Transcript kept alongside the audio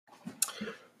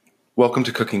Welcome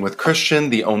to Cooking with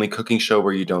Christian, the only cooking show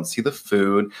where you don't see the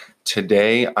food.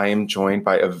 Today, I am joined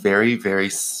by a very, very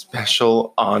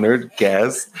special, honored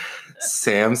guest,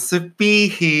 Sam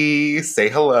Sabihi. Say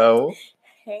hello.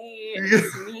 Hey,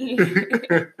 it's me.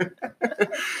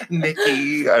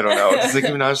 Nikki. I don't know. Does Nicki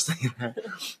Minaj say that?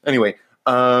 Anyway,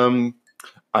 I'm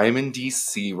in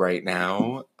DC right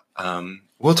now.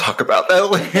 We'll talk about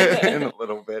that in a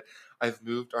little bit. I've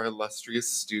moved our illustrious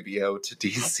studio to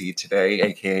DC today,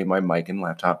 aka my mic and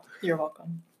laptop. You're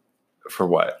welcome. For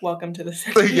what? Welcome to the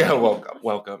city. Yeah,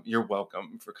 welcome. You're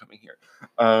welcome for coming here.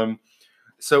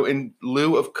 So in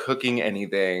lieu of cooking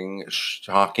anything,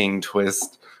 shocking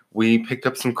twist, we picked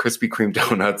up some Krispy Kreme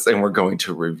donuts and we're going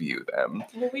to review them.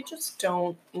 Well, we just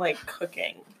don't like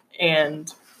cooking.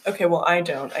 And, okay, well, I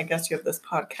don't. I guess you have this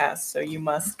podcast, so you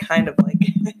must kind of like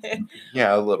it.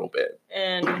 Yeah, a little bit.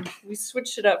 And we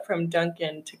switched it up from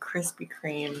Dunkin' to Krispy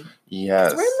Kreme.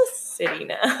 Yes. We're in the city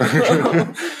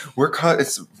now.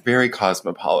 It's very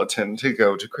cosmopolitan to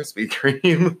go to Krispy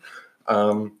Kreme.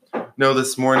 No,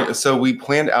 this morning, so we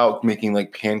planned out making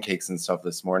like pancakes and stuff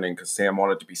this morning because Sam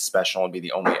wanted to be special and be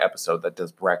the only episode that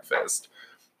does breakfast.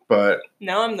 But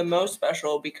now I'm the most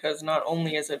special because not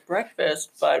only is it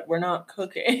breakfast, but we're not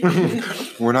cooking.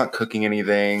 We're not cooking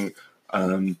anything.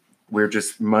 We're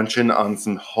just munching on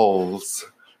some holes.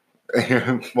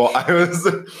 Well, I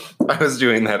was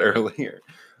doing that earlier.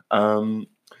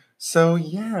 So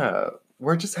yeah,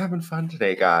 we're just having fun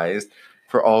today, guys.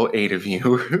 For all 8 of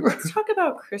you. Let's talk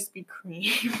about Krispy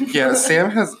Kreme. Yeah,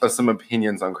 Sam has some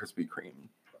opinions on Krispy Kreme.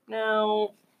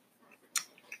 Now,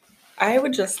 I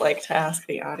would just like to ask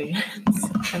the audience,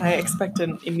 and I expect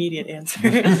an immediate answer.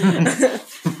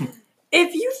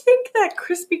 If you think that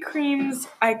Krispy Kreme's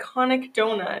iconic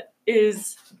donut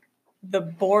is the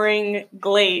boring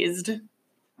glazed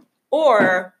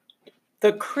or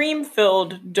the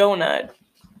cream-filled donut,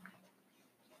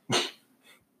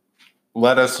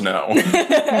 let us know.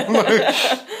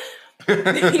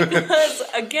 Because,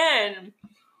 again,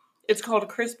 it's called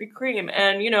Krispy Kreme.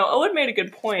 And, Owen made a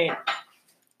good point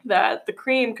that the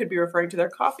cream could be referring to their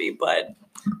coffee, but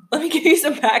let me give you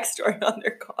some backstory on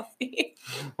their coffee.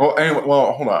 Well, anyway,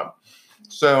 hold on.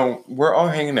 So, we're all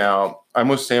hanging out. I'm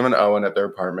with Sam and Owen at their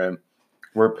apartment.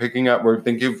 We're thinking of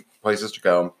places to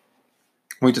go.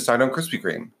 We decide on Krispy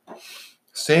Kreme.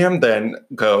 Sam then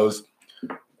goes,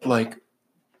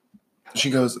 she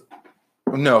goes,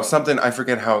 no, something, I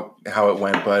forget how it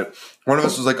went, but one of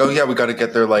us was like, oh yeah, we got to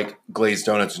get their glazed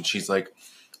donuts. And she's like,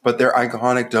 but their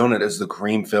iconic donut is the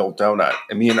cream-filled donut.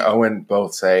 And me and Owen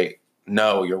both say,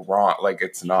 no, you're wrong.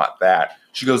 It's not that.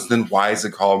 She goes, then why is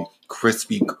it called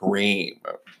Krispy Kreme?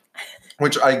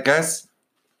 Which I guess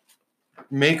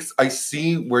I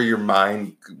see where your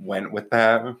mind went with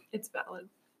that. It's valid.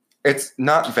 It's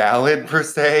not valid per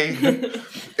se.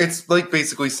 It's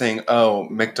basically saying, oh,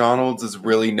 McDonald's is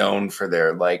really known for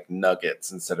their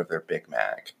nuggets instead of their Big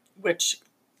Mac. Which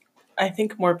I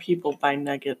think more people buy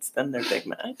nuggets than their Big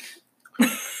Mac.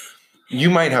 You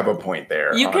might have a point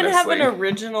there. You honestly. can have an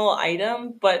original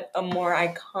item, but a more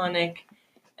iconic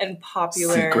and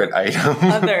popular secret item.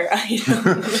 Other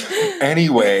item.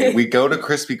 Anyway, we go to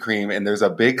Krispy Kreme and there's a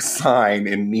big sign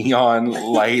in neon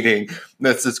lighting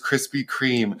that says Krispy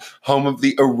Kreme, home of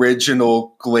the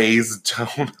original glazed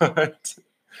donut.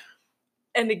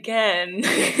 And again,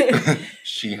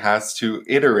 she has to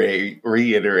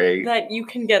reiterate that you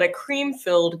can get a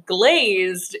cream-filled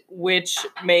glazed, which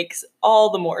makes all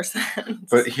the more sense.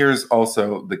 But here's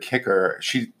also the kicker.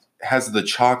 She has the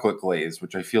chocolate glaze,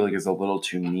 which I feel like is a little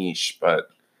too niche, but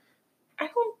I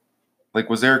don't...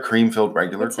 was there a cream-filled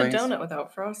regular glaze? It's a donut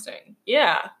without frosting.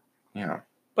 Yeah. Yeah.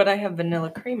 But I have vanilla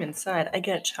cream inside. I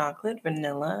get chocolate,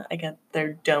 vanilla. I get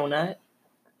their donut.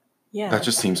 Yeah. That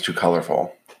just seems too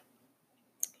colorful.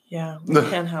 Yeah, we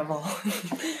can't have all.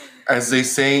 As they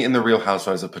say in the Real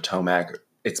Housewives of Potomac,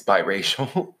 it's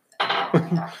biracial.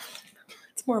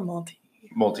 It's more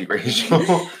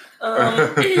multiracial.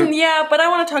 Yeah, but I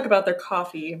want to talk about their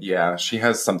coffee. Yeah, she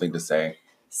has something to say.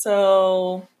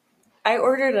 So, I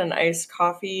ordered an iced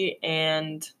coffee,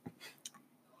 and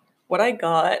what I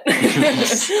got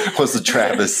was a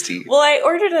travesty. Well, I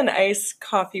ordered an iced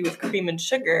coffee with cream and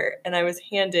sugar, and I was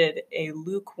handed a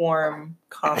lukewarm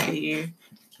coffee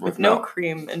with no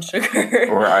cream and sugar.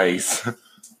 Or ice.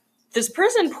 This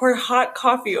person poured hot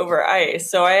coffee over ice,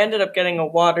 so I ended up getting a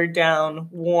watered down,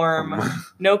 warm,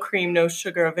 no cream, no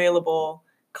sugar available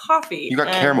coffee. You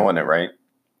got caramel in it, right?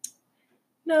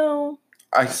 No.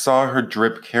 I saw her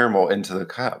drip caramel into the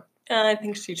cup. I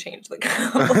think she changed the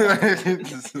cup.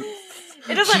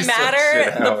 It doesn't She sucks shit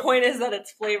matter. The out. point is that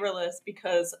it's flavorless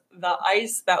because the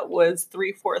ice that was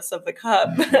 3/4 of the cup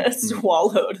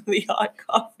swallowed the hot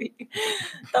coffee.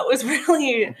 That was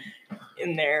really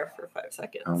in there for 5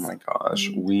 seconds. Oh my gosh.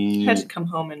 I We had to come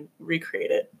home and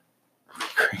recreate it.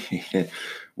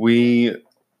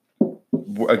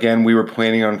 again, we were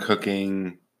planning on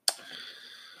cooking,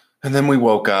 and then we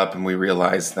woke up and we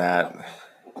realized that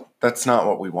that's not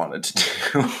what we wanted to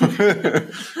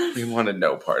do. We wanted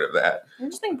no part of that. I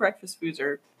just think breakfast foods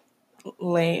are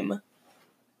lame.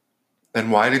 Then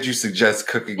why did you suggest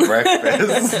cooking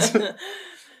breakfast?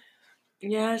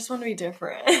 Yeah, I just want to be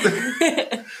different.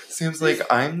 Seems like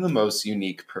I'm the most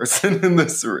unique person in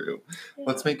this room.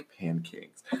 Let's make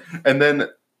pancakes. And then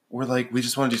we're like, we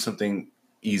just want to do something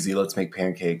easy. Let's make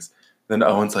pancakes. Then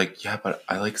Owen's like, yeah, but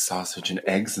I like sausage and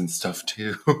eggs and stuff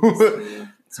too.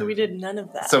 So we did none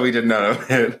of that. So we did none of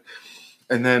it.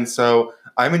 And then, so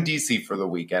I'm in DC for the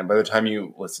weekend. By the time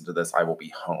you listen to this, I will be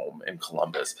home in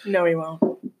Columbus. No, we won't.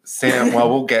 Sam,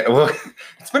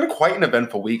 it's been quite an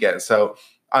eventful weekend. So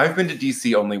I've been to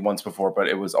DC only once before, but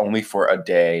it was only for a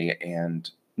day and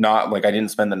not like I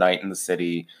didn't spend the night in the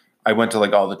city. I went to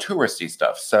like all the touristy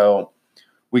stuff. So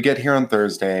we get here on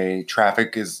Thursday.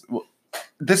 Traffic is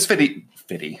this 50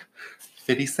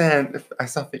 Cent. I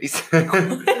saw 50 Cent.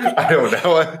 I don't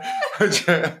know.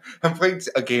 I'm playing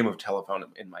a game of telephone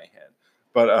in my head.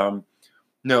 But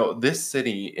no, this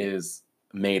city is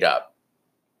made up.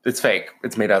 It's fake.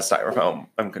 It's made out of styrofoam.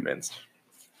 I'm convinced.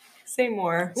 Say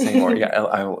more. Say more. Yeah,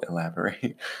 I will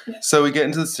elaborate. So we get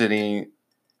into the city.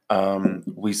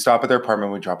 We stop at their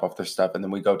apartment. We drop off their stuff, and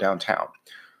then we go downtown.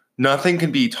 Nothing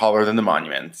can be taller than the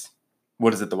monuments.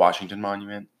 What is it? The Washington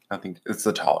Monument? I think it's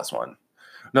the tallest one.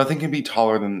 Nothing can be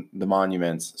taller than the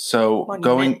monuments. So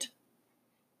Monument.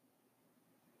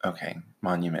 Okay,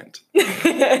 monument. If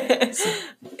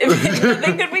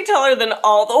nothing could be taller than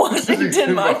all the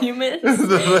Washington monuments.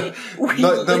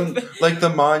 Like the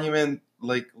monument,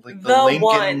 like the Lincoln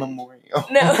one. Memorial.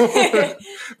 No.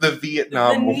 The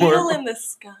Vietnam The War. needle in the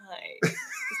sky. Is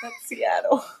that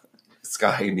Seattle?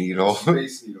 Sky Needle.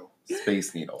 Space Needle.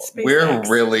 Space Needle. SpaceX. We're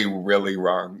really, really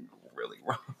wrong. Really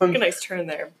wrong. Look, a nice turn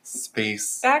there.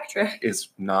 Space Backtrack. is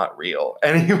not real.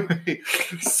 Anyway,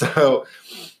 so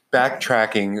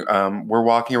backtracking, we're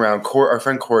walking around. Our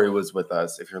friend Corey was with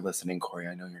us. If you're listening, Corey,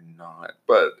 I know you're not,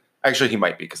 but actually he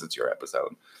might be because it's your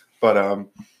episode. But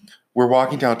we're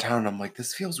walking downtown and I'm like,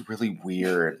 this feels really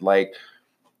weird. Like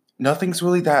nothing's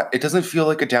really it doesn't feel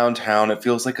like a downtown. It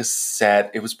feels like a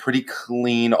set. It was pretty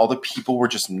clean. All the people were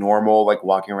just normal, like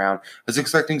walking around. I was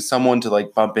expecting someone to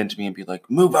like bump into me and be like,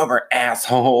 move over,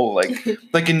 asshole.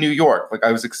 Like in New York. Like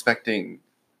I was expecting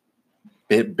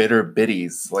bitter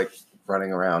biddies like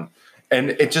running around.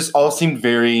 And it just all seemed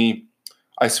very,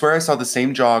 I swear I saw the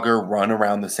same jogger run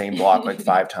around the same block like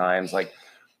 5 times. Like,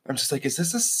 I'm just like, is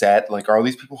this a set? Like, are all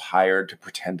these people hired to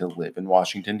pretend to live in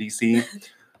Washington, D.C.?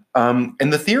 And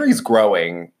the theory's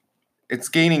growing. It's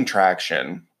gaining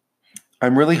traction.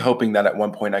 I'm really hoping that at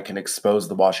one point I can expose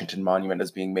the Washington Monument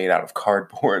as being made out of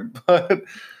cardboard. But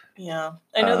yeah,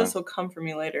 I know this will come for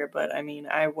me later, but I mean,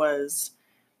 I was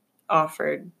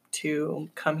offered to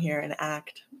come here and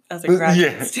act as a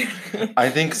graduate student. I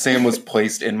think Sam was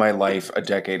placed in my life a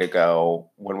decade ago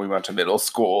when we went to middle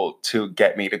school to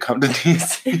get me to come to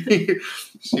DC.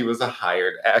 She was a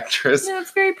hired actress. Yeah,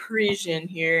 it's very Parisian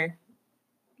here.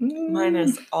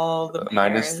 Minus all the Paris.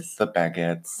 Minus the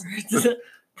baguettes. But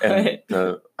And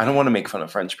I don't want to make fun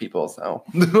of French people, so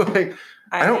like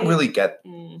I don't really get.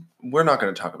 We're not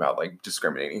going to talk about like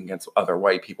discriminating against other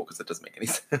white people because it doesn't make any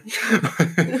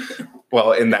sense.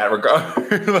 Well, in that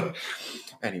regard,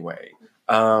 anyway,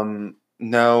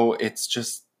 no,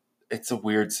 it's a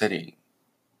weird city.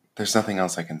 There's nothing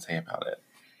else I can say about it.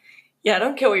 Yeah, I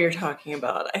don't get what you're talking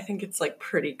about. I think it's like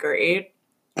pretty great.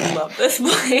 I love this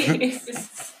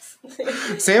place.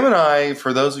 Sam and I,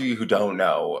 for those of you who don't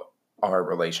know our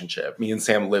relationship, me and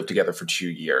Sam lived together for 2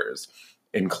 years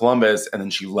in Columbus, and then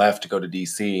she left to go to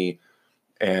DC.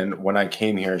 And when I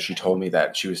came here, she told me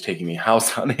that she was taking me house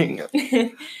hunting.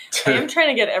 I am trying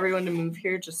to get everyone to move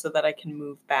here just so that I can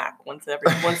move back once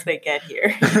they get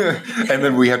here. And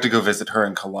then we have to go visit her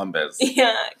in Columbus.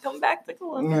 Yeah, come back to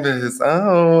Columbus.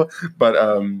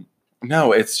 But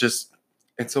no, it's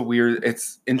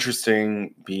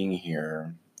interesting being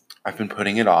here. I've been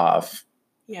putting it off.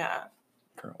 Yeah.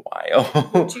 For a while.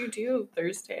 What'd you do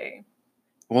Thursday?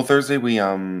 Well, Thursday we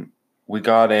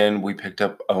got in, we picked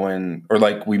up Owen, or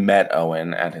like we met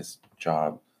Owen at his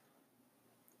job.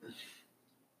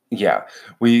 Yeah,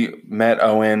 we met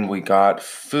Owen, we got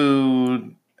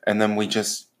food, and then we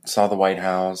just saw the White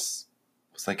House.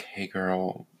 It was like, hey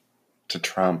girl, to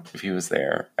Trump if he was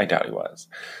there. I doubt he was.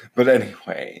 But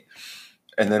anyway,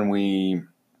 and then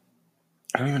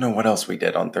I don't even know what else we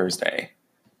did on Thursday.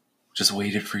 Just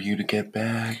waited for you to get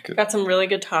back. Got some really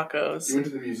good tacos. You went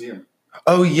to the museum.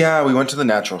 Oh, yeah, we went to the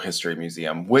Natural History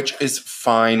Museum, which is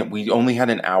fine. We only had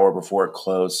an hour before it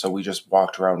closed, so we just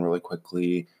walked around really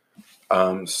quickly,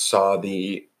 saw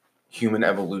the human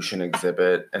evolution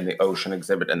exhibit and the ocean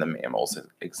exhibit and the mammals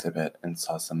exhibit, and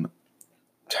saw some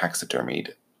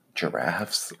taxidermied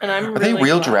giraffes. And I'm Are they really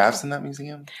real glad. giraffes in that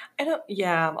museum?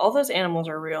 Yeah, all those animals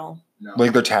are real. No.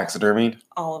 Like they're taxidermied?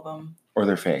 All of them. Or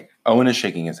they're fake? Owen is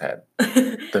shaking his head.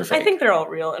 They're fake. I think they're all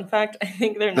real. In fact, I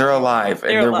think they're alive,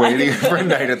 and they're alive. waiting for a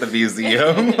night at the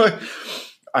museum.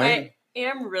 I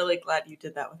am really glad you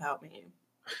did that without me.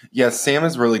 Yeah, Sam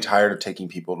is really tired of taking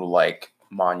people to like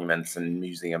monuments and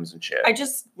museums and shit. I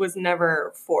just was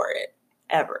never for it,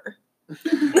 ever.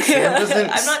 Sam doesn't-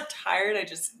 I'm not tired.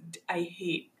 I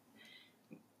hate.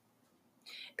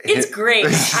 It's great.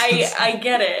 I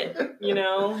get it. You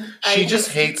know. She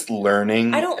just hates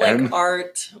learning. I don't and like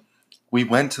art. We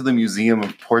went to the Museum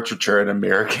of Portraiture and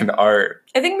American Art.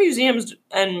 I think museums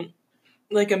and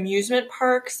like amusement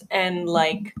parks and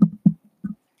like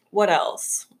what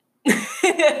else?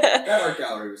 That art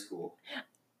gallery was cool.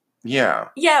 Yeah.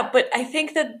 Yeah, but I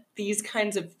think that these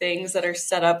kinds of things that are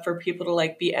set up for people to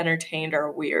like be entertained are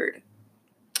weird.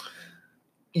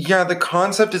 Yeah, the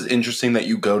concept is interesting that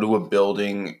you go to a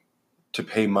building to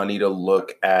pay money to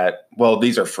look at, well,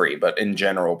 these are free, but in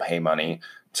general pay money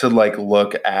to like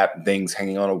look at things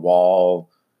hanging on a wall.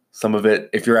 Some of it,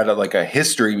 if you're at a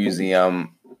history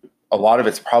museum, a lot of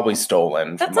it's probably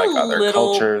stolen That's from like a other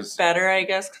little cultures. better, I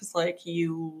guess, because like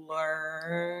you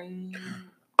learn.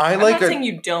 I'm I'm not saying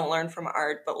you don't learn from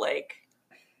art, but like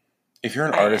if you're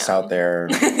an I artist am. out there,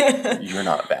 you're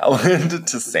not valid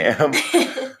to Sam.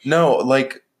 No,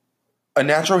 like a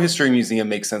natural history museum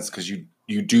makes sense because you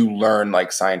do learn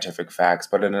like scientific facts,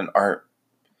 but in an art,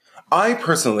 I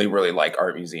personally really like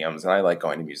art museums and I like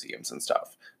going to museums and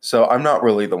stuff. So I'm not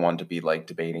really the one to be like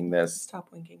debating this. Stop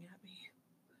winking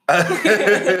at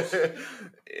me.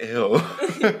 Ew.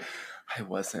 I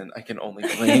wasn't. I can only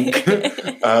blink.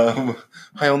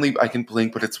 I can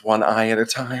blink, but it's one eye at a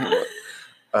time.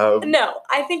 No,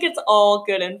 I think it's all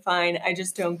good and fine. I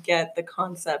just don't get the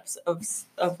concepts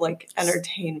of like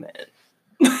entertainment.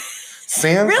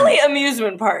 Sam, Really,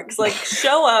 amusement parks like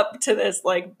show up to this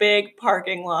like big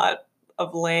parking lot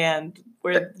of land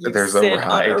where you There's a sit on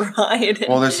a ride. And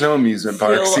well, there's no amusement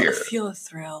parks here. Feel a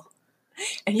thrill,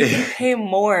 and you can pay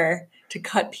more to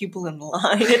cut people in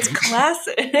line. It's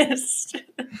classist.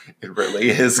 It really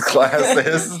is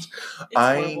classist. It's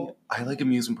horrible. I like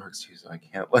amusement parks too, so I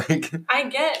can't like. I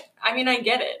get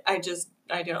it.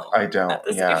 I don't. I don't. At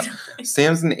the Yeah, same time.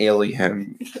 Sam's an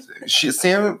alien.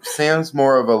 Sam's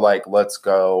more of a like. Let's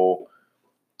go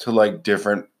to like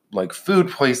different like food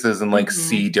places and like Mhm.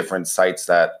 see different sites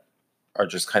that are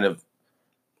just kind of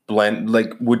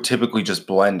would typically just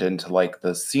blend into like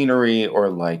the scenery, or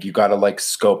like you got to like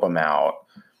scope them out,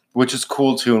 which is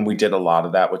cool too. And we did a lot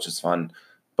of that, which is fun.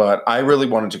 But I really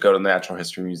wanted to go to the Natural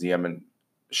History Museum, and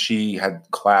she had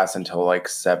class until like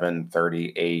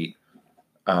 7:38.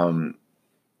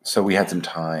 So we had some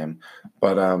time,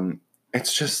 but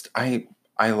it's just I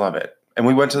love it. And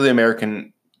we went to the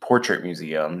American Portrait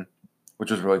Museum, which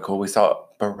was really cool. We saw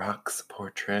Barack's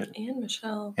portrait And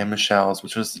Michelle. and Michelle's,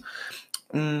 which was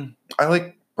I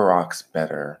like Barack's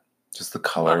better. Just the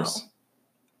colors. Wow.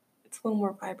 It's a little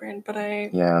more vibrant, but I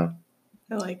Yeah,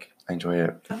 like. I enjoy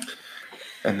it.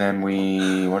 And then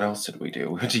what else did we do?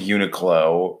 We went to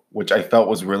Uniqlo, which I felt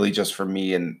was really just for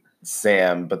me and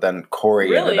Sam, but then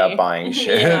Corey ended up Really? buying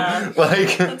shit. Yeah.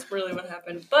 Like, That's really what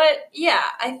happened. But yeah,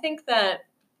 I think that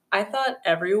I thought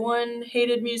everyone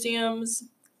hated museums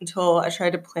until I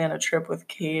tried to plan a trip with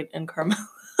Kate and Carmela.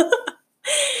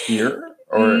 here?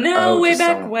 Or no, way just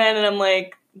back some- when, and I'm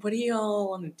like, what do y'all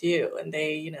want to do? And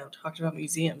they, talked about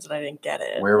museums, and I didn't get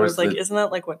it. Where I was was like, the- isn't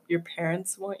that like what your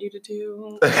parents want you to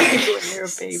do when you're a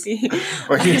baby?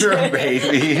 When you're a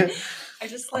baby. I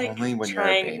just like Only when you're a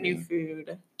trying new baby.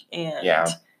 food and Yeah.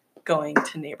 going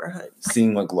to neighborhoods.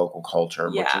 Seeing like local culture,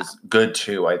 which Yeah. is good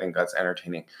too. I think that's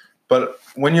entertaining. But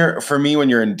when you're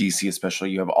in DC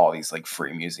especially, you have all these like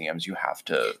free museums. You have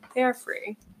to, They are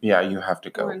free. you have to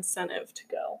go. More incentive to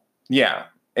go. Yeah.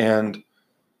 And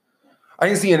I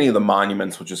didn't see any of the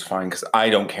monuments, which is fine because I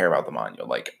don't care about the monument.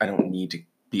 Like, I don't need to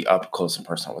be up close and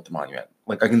personal with the monument.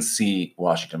 Like, I can see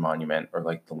Washington Monument or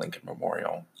like the Lincoln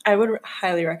Memorial. I would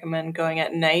highly recommend going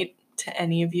at night to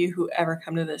any of you who ever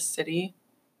come to this city.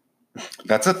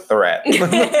 That's a threat.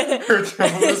 Her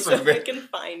tone was so very- they can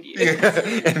find you. Yeah,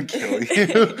 and kill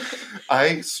you.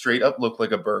 I straight up looked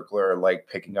like a burglar, like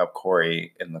picking up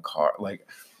Corey in the car. Like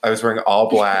I was wearing all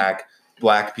black,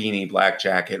 black beanie, black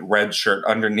jacket, red shirt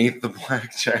underneath the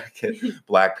black jacket,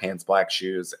 black pants, black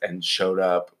shoes, and showed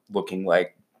up looking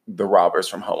like the robbers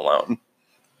from Home Alone.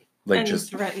 Like and just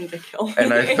threatened to kill me.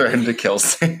 and I threatened to kill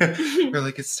Sam. We're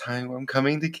like, it's time. I'm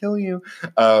coming to kill you.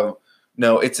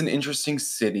 No, it's an interesting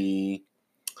city.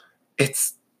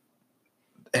 It's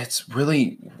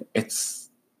really.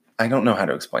 I don't know how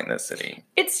to explain this city.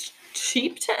 It's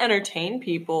cheap to entertain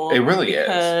people. It really is.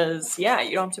 Because, yeah,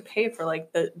 you don't have to pay for,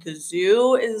 like, the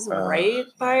zoo is right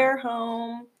by our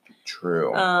home.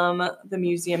 True. The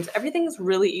museums, everything's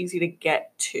really easy to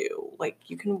get to. Like,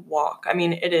 you can walk. I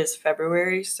mean, it is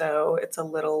February, so it's a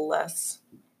little less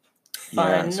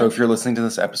fun. Yeah. So if you're listening to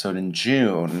this episode in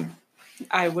June,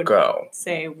 I would go.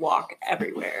 say walk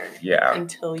everywhere. Yeah.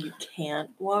 Until you can't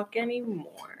walk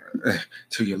anymore.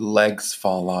 Till your legs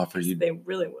fall off or you They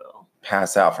really will.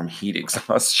 pass out from heat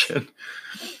exhaustion.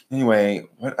 Anyway,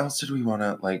 what else did we want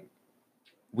to, like,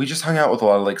 we just hung out with a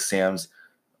lot of, like, Sam's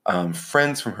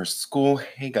friends from her school.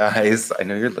 Hey, guys, I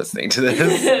know you're listening to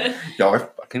this. Y'all are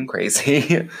fucking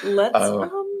crazy.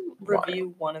 Let's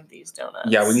review one of these donuts.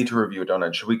 Yeah, we need to review a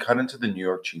donut. Should we cut into the New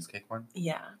York cheesecake one?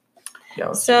 Yeah. Yeah.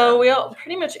 let's do So that. we all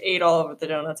pretty much ate all of the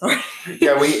donuts already.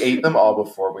 Yeah, we ate them all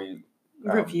before we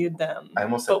reviewed them. I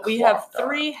almost said But we have clocked on.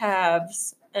 3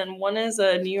 halves, and one is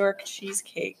a New York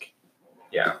cheesecake.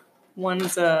 Yeah.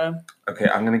 One's a Okay,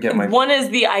 I'm gonna get my one is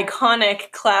the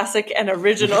iconic, classic, and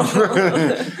original.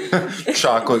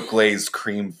 chocolate glazed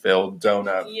cream filled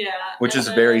donut, Yeah, which and is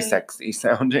very then sexy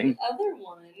sounding. The other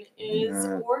one is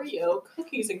Mm. Oreo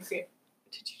cookies and cream.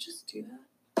 Did you just do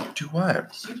that? Do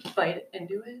what? Did you bite it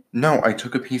into it? No, I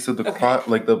took a piece of the Okay.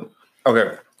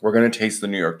 Okay, we're gonna taste the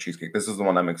New York cheesecake. This is the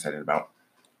one I'm excited about.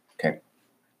 Okay.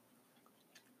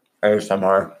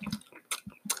 ASMR.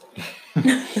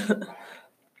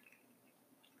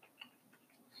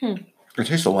 It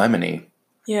tastes lemony.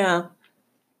 Yeah. Is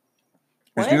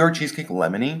What? New York cheesecake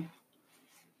lemony?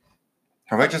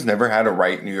 Have I just never had a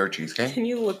right New York cheesecake? Can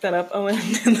you look that up, Owen,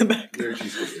 in the back? Their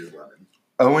cheesecake is lemon.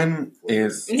 Owen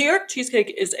is. New York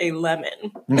cheesecake is a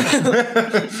lemon.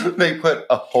 They put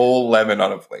a whole lemon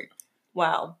on a plate.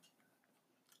 Wow.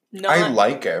 I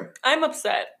like it. I'm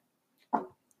upset.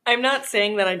 I'm not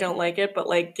saying that I don't like it, but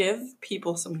like, give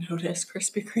people some notice,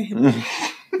 Krispy Kreme.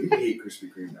 You hate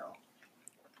Krispy Kreme now.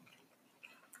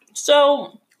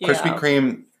 So, yeah. Krispy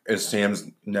Kreme is Sam's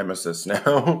nemesis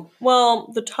now. Well,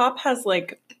 the top has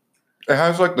like It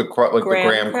has like the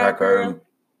graham cracker,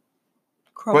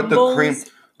 but crumbles.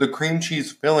 the cream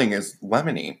cheese filling is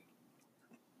lemony.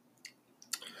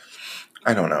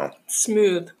 I don't know.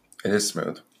 Smooth. It is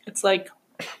smooth, It's like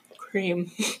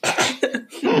cream.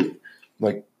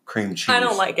 like cream cheese. I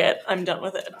don't like it. I'm done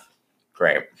with it.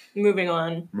 Great. Moving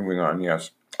on. Moving on.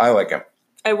 Yes, I like it.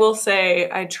 I will say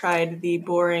I tried the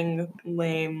boring,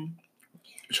 lame,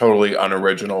 Totally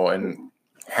unoriginal and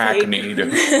hackneyed.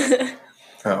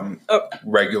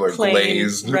 Regular plain,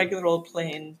 glazed. regular old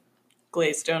plain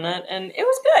glazed donut, and it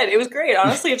was good. It was great.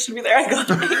 Honestly, it should be there. I got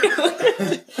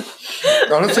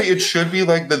it. Honestly, it should be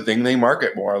like the thing they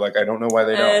market more. Like, I don't know why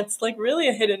they don't. It's like really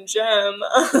a hidden gem.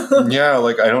 Yeah,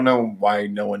 like I don't know why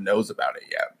no one knows about it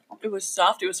yet. It was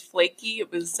soft. It was flaky.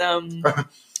 It was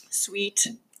sweet.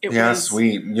 It Yeah, was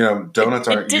sweet. You know, donuts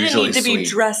It aren't didn't usually need to be sweet.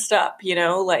 dressed up. You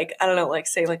know, like I don't know, like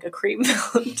say like a cream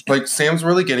filled. Like Sam's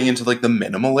really getting into like the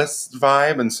minimalist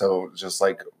vibe, and so just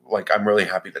like I'm really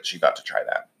happy that she got to try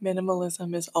that.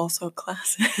 Minimalism is also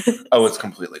classic. Oh, it's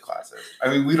completely classist. I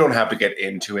mean, we don't have to get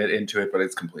into it, but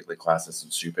it's completely classist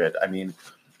and stupid. I mean,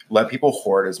 let people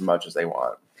hoard as much as they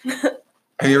want.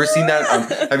 Have you ever seen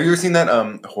that? Have you ever seen that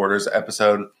Hoarders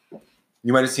episode?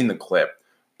 You might have seen the clip,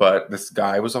 but this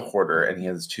guy was a hoarder, and he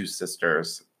has 2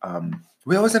 sisters.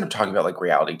 We always end up talking about like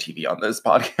reality TV on this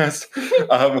podcast.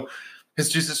 His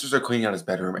 2 sisters are cleaning out his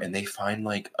bedroom, and they find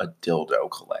like a dildo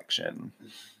collection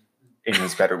in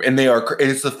his bedroom, and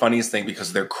it's the funniest thing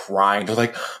because they're crying. They're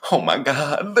like, "Oh my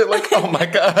god!" They're like, "Oh my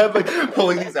god!" Like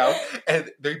pulling these out, and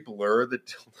they blur the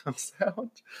dildos out,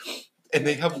 and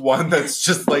they have one that's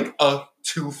just like a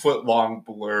 2-foot long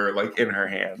blur, like in her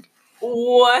hand.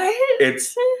 What?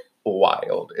 It's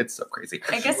wild. It's so crazy.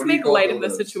 I guess What do you make call light of the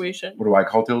dildos? situation. What do I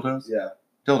call dildos? Yeah.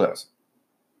 Dildos.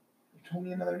 You told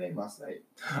me another name last night.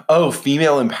 Oh,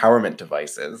 female empowerment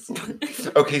devices.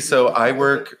 Okay, so I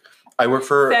work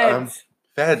for Feds.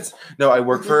 Feds. No, I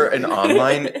work for an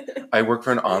online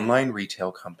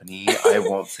retail company. I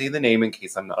won't say the name in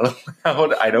case I'm not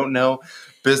allowed. I don't know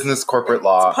business corporate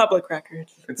law. It's public record.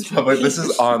 It's public. This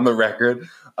is on the record.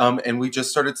 And we just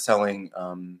started selling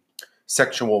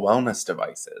sexual wellness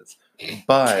devices.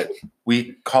 But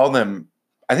we call them,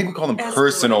 I think we call them Escorts.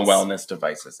 personal wellness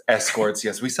devices. Escorts.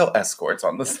 Yes, we sell escorts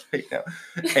on the site now.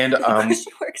 And She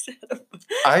works at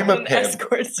I'm a an pimp.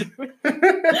 escort service.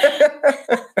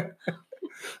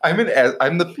 I'm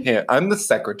the pimp. I'm the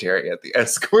secretary at the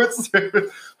escort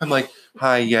service. I'm like,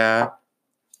 hi, yeah,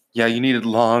 you needed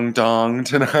long dong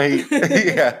tonight.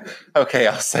 Yeah, okay,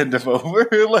 I'll send him over.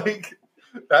 Like,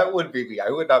 that would be me. I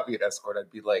would not be an escort. I'd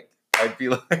be like, I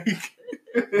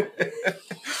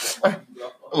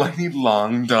need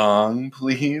long dong,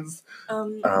 please.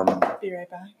 Be right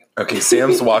back. Okay,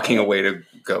 Sam's walking away to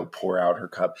go pour out her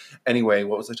cup. Anyway,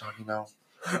 what was I talking about?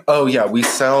 Oh yeah, we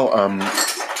sell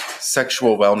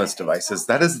sexual wellness devices.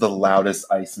 That is the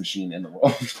loudest ice machine in the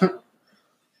world.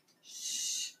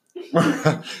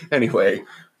 Anyway,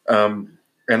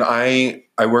 and I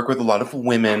work with a lot of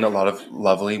women, a lot of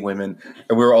lovely women,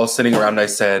 and we were all sitting around and I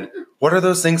said, what are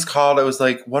those things called? I was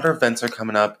like, what events are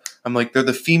coming up? I'm like, they're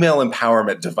the female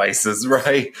empowerment devices,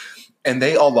 right? And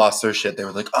they all lost their shit. They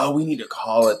were like, oh, we need to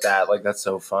call it that. Like, that's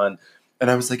so fun.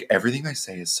 And I was like, everything I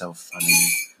say is so funny.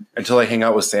 Until I hang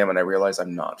out with Sam and I realize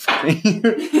I'm not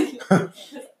funny.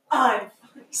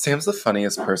 Sam's the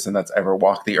funniest person that's ever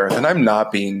walked the earth, and I'm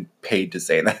not being paid to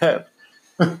say that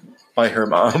by her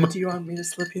mom. Do you want me to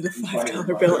slip you the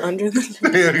 $5 bill under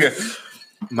the Yeah.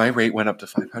 My rate went up to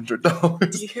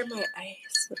 $500. Do you hear my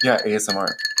ice? Yeah, ASMR.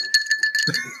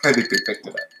 I think they picked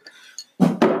it up.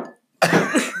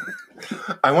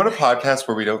 I want a podcast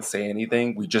where we don't say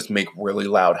anything. We just make really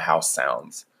loud house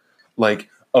sounds.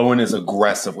 Like, Owen is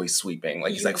aggressively sweeping.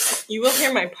 Like, he's like... You will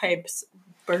hear my pipes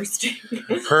bursting.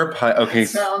 Her pipe... Okay.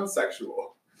 Sounds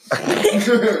sexual.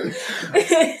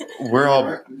 We're all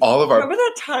of our... Remember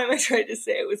that time I tried to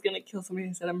say I was going to kill somebody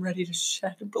and said I'm ready to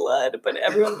shed blood, but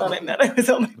everyone thought I meant I was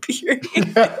on my period. I'm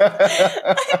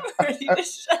ready to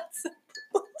shed some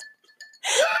blood.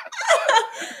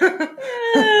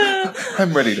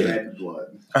 I'm ready to... Shed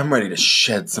blood. I'm ready to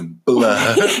shed some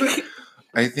blood.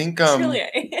 I think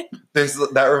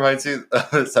that reminds me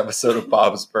of this episode of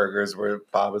Bob's Burgers where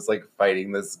Bob is like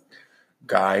fighting this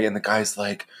guy and the guy's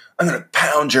like, I'm gonna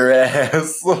pound your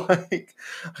ass. Like,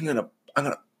 I'm gonna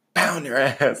pound your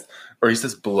ass. Or he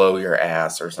says blow your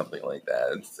ass or something like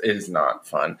that. It is not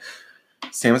fun.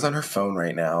 Sam is on her phone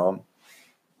right now,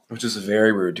 which is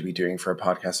very rude to be doing for a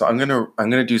podcast. So I'm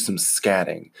gonna do some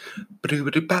scatting.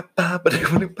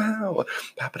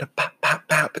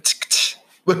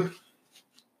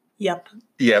 Yep.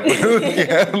 Yeah.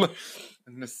 Yeah.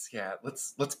 I'm gonna scat.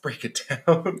 Let's break it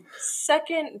down.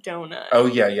 Second donut. Oh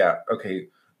yeah. Okay.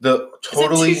 The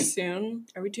totally. Is it too soon?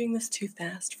 Are we doing this too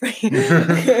fast for you?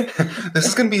 This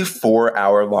is gonna be a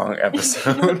 4-hour long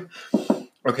episode.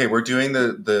 Okay, we're doing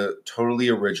the totally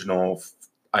original,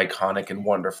 iconic, and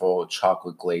wonderful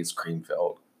chocolate glazed cream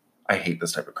filled. I hate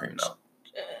this type of cream though.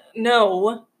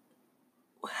 No.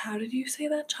 How did you say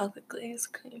that? Chocolate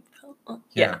glazed cream filled? Oh,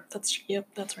 Yeah. That's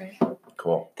right.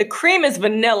 Cool. The cream is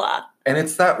vanilla. And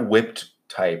it's that whipped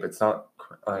type. It's not.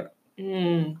 I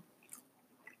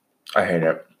hate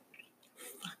it.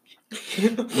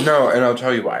 No, and I'll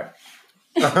tell you why.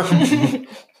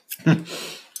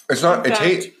 It's not. It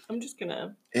tastes. I'm just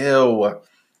gonna. Ew.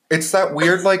 It's that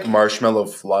weird like marshmallow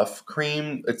fluff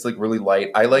cream. It's like really light.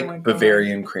 I like my God.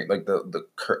 Bavarian cream, like the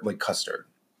like custard.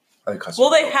 I like custard. Well,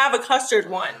 they have a custard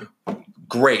one.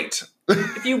 Great.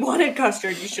 If you wanted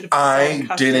custard, you should have. I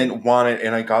custard. didn't want it,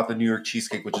 and I got the New York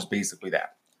cheesecake, which is basically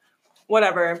that.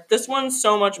 Whatever. This one's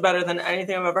so much better than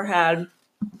anything I've ever had.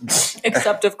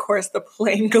 Except, of course, the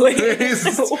plain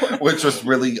glaze. Which was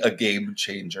really a game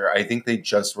changer. I think they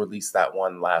just released that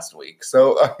one last week.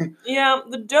 So yeah,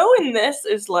 the dough in this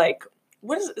is like,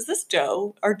 what is this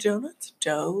dough? Are donuts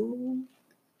dough?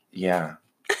 yeah.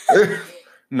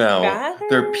 No, Batter?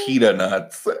 they're pita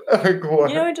nuts. Like, what?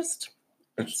 You know, it's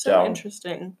so dough.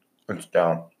 interesting. It's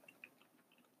dough.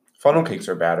 Funnel cakes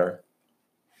are batter.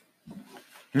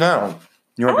 No.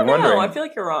 You might be wondering. I feel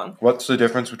like you're wrong. What's the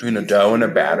difference between a dough and a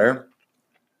batter?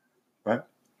 What?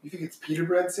 You think it's pita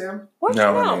bread, Sam? What?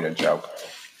 No, I made a joke.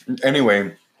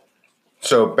 Anyway,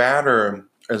 so batter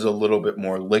is a little bit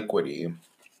more liquidy.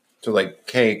 So like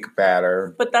cake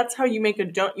batter. But that's how you make a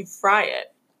donut. You fry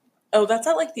it. Oh, that's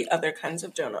not like the other kinds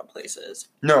of donut places.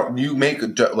 No, you make a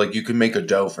dough, like you can make a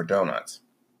dough for donuts.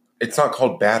 It's not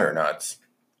called batter nuts,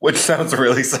 which sounds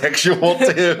really sexual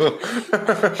too.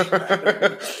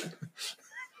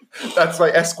 That's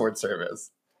my escort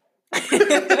service.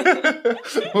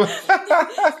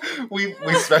 we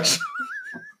special.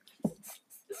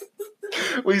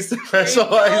 We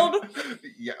specialize.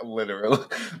 Yeah, literally.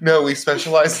 No, we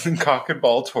specialize in cock and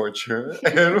ball torture,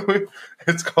 and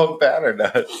it's called batter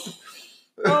nuts.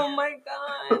 Oh my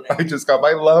god! I just got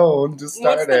my loan to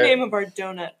start What's the name of our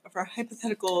donut, of our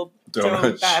hypothetical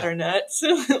Donut batter nuts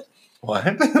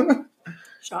What?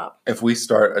 shop? If we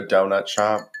start a donut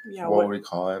shop, Yeah, what would we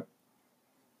call it?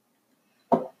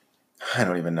 I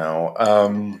don't even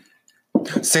know.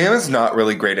 Sam is not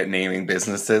really great at naming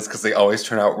businesses because they always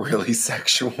turn out really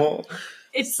sexual.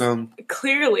 It's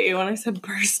clearly when I said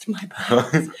burst my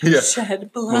butt, Yeah.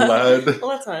 shed blood. Well,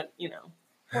 that's not,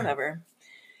 whatever.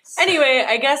 Anyway,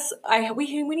 I guess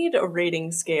we need a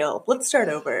rating scale. Let's start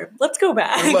over. Let's go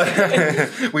back.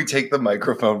 We take the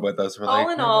microphone with us. We're all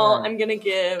in all, I'm gonna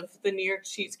give the New York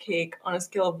cheesecake on a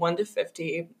scale of 1 to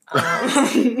 50.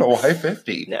 Why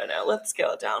 50? No, let's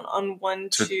scale it down on 1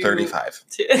 To to 35.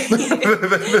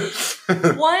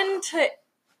 1 to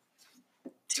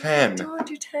 10. Do I want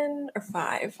to do 10 or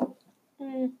 5?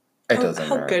 It doesn't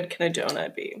How matter. good can a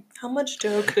donut be? How much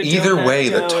dough could a Either donut way,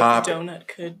 the dough top- donut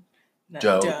could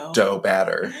Dough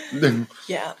batter.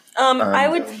 Yeah. I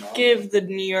would give the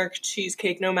New York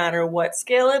cheesecake, no matter what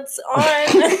scale it's on,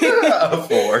 a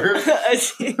 4.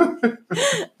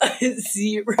 a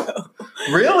 0.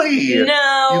 Really?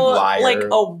 No, You liar. like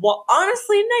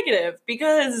honestly negative,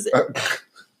 because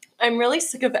I'm really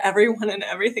sick of everyone and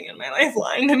everything in my life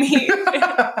lying to me.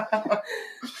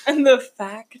 And the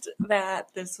fact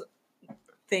that this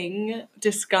thing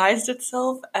disguised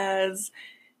itself as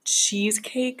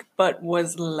cheesecake but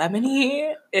was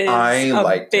lemony is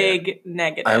a big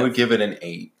negative. I would give it an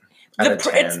 8 out of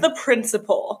 10. It's the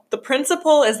principle. The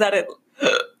principle is that it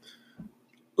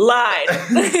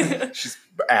lied. She's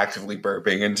actively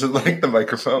burping into the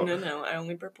microphone. No, I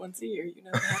only burp once a year. You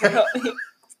know that about me.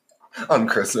 On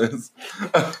Christmas.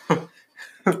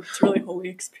 It's a really holy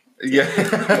experience.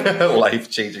 Yeah, life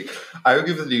changing. I would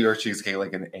give the New York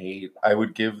cheesecake an 8. I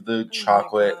would give the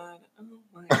chocolate,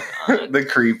 the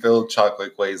cream filled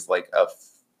chocolate glaze a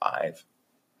 5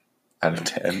 out of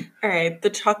 10. All right, the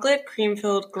chocolate cream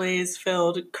filled glaze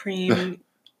filled cream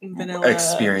vanilla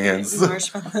experience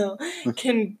marshmallow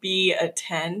can be a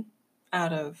 10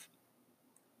 out of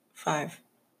 5.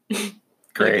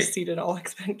 Great. Exceeded all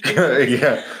expectations.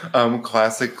 Yeah.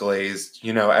 Classic glazed,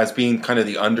 as being kind of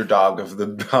the underdog of the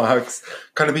box,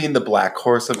 kind of being the black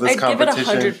horse of this competition.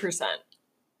 I'd give it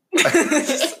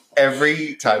 100%.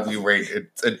 Every time we rate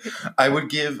it, I would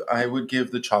give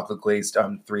the chocolate glazed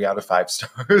 3 out of 5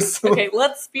 stars. Okay,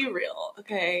 let's be real.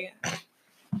 Okay,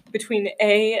 between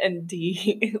A and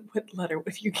D, what letter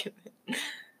would you give it?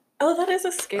 Oh, that is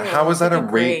a scale. How is that a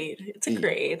grade? It's a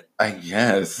grade.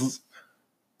 Yes.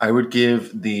 I would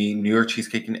give the New York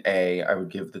cheesecake an A. I would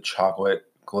give the chocolate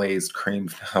glazed cream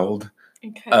filled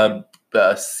a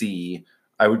C.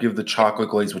 I would give the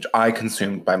chocolate glaze, which I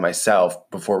consumed by myself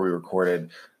before we recorded,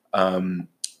 a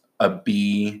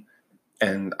B.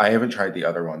 And I haven't tried the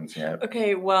other ones yet.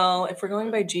 Okay, well, if we're going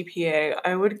by GPA,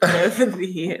 I would give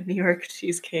the New York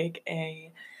cheesecake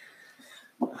a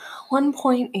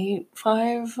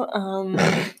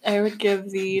 1.85. I would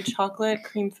give the chocolate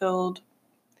cream filled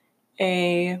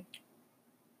a... You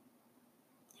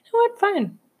know what?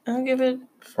 Fine. I'll give it...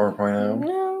 4.0?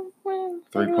 No,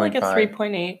 3.5? like a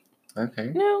 3.8.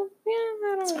 Okay. No, yeah, I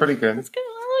don't know. It's pretty good. It's good.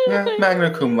 Yeah, magna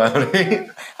cum laude.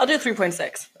 I'll do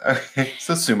 3.6. Okay,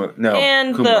 so sumo. No.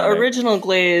 And cum the laude. original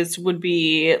glaze would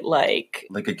be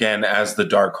again, as the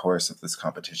dark horse of this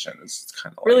competition. It's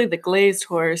kind of really the glazed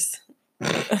horse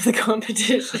of the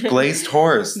competition. Glazed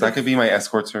horse. That could be my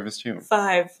escort service too.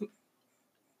 5.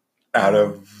 Out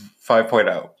of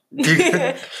 5.0.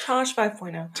 Tosh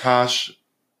 5.0. Tosh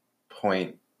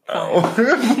point. Tosh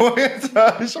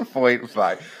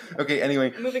 0.5. Okay,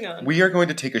 anyway. Moving on. We are going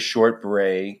to take a short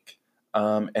break,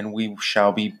 and we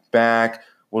shall be back.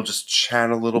 We'll just chat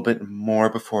a little bit more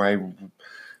before I we're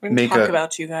gonna talk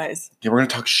about you guys. Yeah, we're going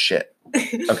to talk shit.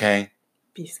 Okay?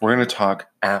 We're going to talk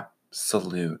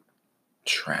absolute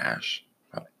trash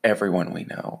about everyone we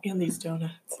know. And these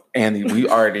donuts. And we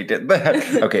already did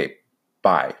that. Okay,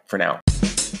 bye for now.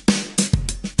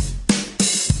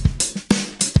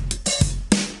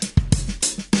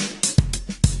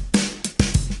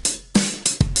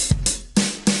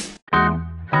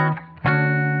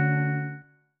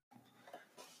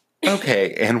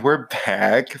 Okay, and we're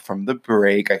back from the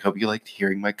break. I hope you liked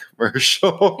hearing my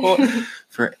commercial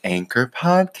for Anchor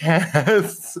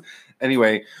Podcasts.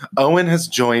 Anyway, Owen has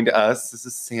joined us. This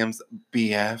is Sam's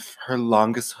BF, her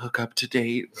longest hookup to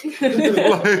date.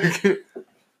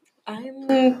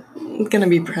 I'm gonna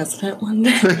be president one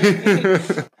day.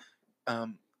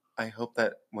 I hope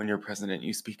that when you're president,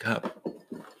 you speak up.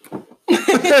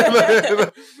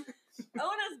 Owen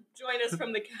has joined us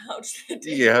from the couch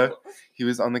today. Yeah, he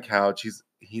was on the couch.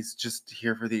 He's just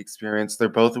here for the experience. They're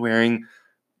both wearing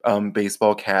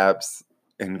baseball caps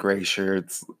and gray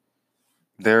shirts.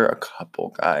 They're a couple,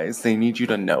 guys. They need you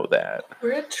to know that.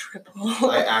 We're a triple.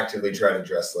 I actively try to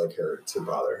dress like her to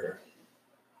bother her.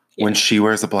 Yeah. When she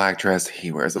wears a black dress,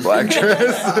 he wears a black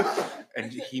dress.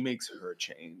 And he makes her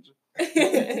change.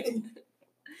 This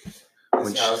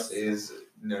When house is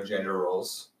no gender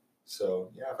roles. So,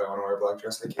 yeah, if I want to wear a black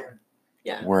dress, I can.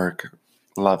 Yeah. Work.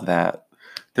 Love that.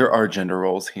 There are gender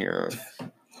roles here.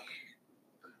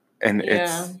 And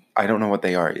Yeah. I don't know what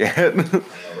they are yet. I don't know,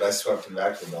 but I swept and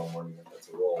vacuumed all morning if that's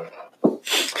a role.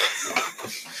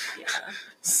 Yeah.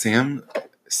 Sam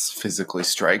physically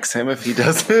strikes him if he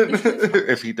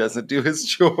doesn't do his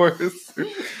chores.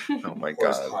 Oh my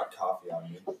Pours god. hot coffee on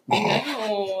me.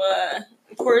 No.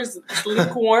 Pours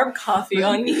lukewarm coffee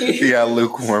on you. Yeah,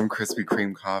 lukewarm Krispy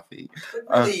Kreme coffee.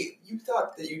 But really, you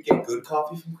thought that you'd get good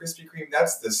coffee from Krispy Kreme?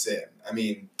 That's the sin. I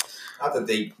mean, not that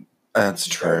they That's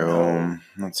true.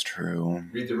 That's true.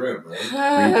 read the room, right?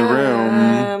 Read the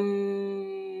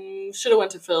room. Should have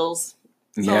went to Phil's.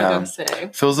 That's all I Yeah. gotta say.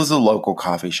 Phil's is a local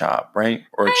coffee shop, right?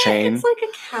 Or a chain. It's like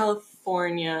a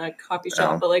California coffee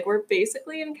shop, Oh. but like we're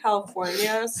basically in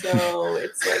California, so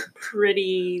it's like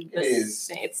pretty the It is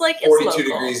same. It's like it's 42 local.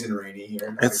 degrees and rainy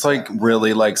here. It's like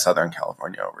really like Southern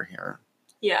California over here.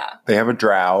 Yeah. They have a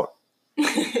drought.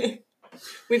 We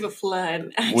have a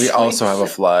flood. Actually. We also have a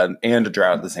flood and a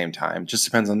drought at the same time. Just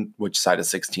depends on which side of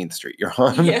 16th Street you're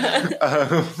on.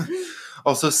 Yeah.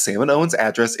 Also, Sam and Owen's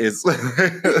address is, like,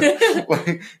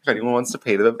 if anyone wants to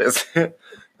pay them a visit,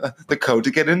 the code to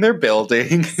get in their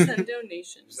building. Send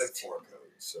donations. There's like 4 codes,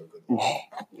 so good.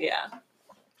 Yeah.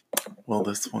 Well,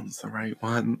 this one's the right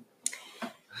one.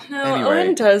 No, Anyway.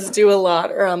 Owen does do a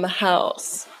lot around the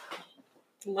house.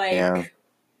 Like, Yeah.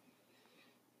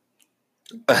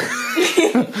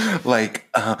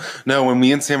 No, when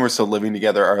me and Sam were still living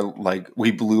together,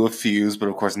 we blew a fuse, but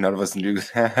of course none of us knew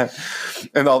that.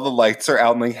 And all the lights are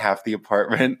out in like half the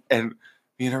apartment, and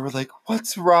me and her were like,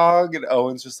 "What's wrong?" And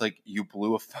Owen's just like, "You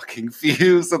blew a fucking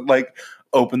fuse," and like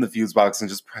opened the fuse box and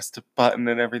just pressed a button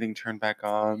and everything turned back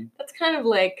on. that's kind of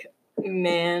like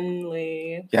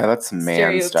manly. Yeah, that's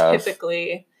man stuff.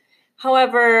 Stereotypically.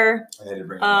 However, I had to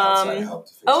bring in outside help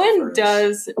to fix the Owen furnace.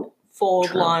 does fold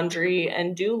True. laundry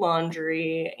and do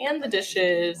laundry and the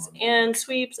dishes and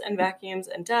sweeps and vacuums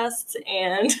and dusts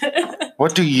and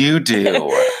What do you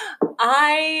do?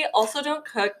 I also don't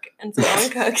cook and so Owen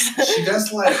cooks. She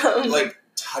does like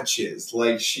touches.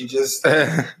 Like she just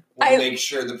I- will make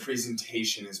sure the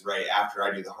presentation is right after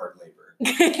I do the hard labor.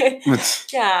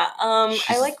 Yeah,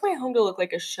 I like my home to look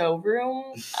like a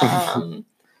showroom.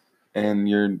 And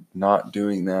you're not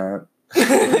doing that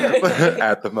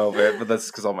at the moment, but that's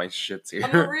because all my shit's I'm a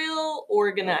here. real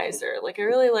organizer. Like I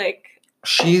really like.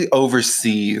 She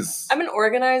oversees. I'm an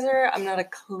organizer. I'm not a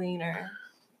cleaner.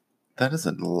 That is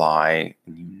a lie,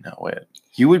 and you know it.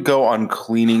 You would go on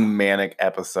cleaning manic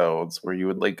episodes where you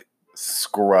would like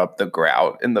scrub the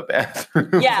grout in the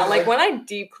bathroom. Yeah, like when I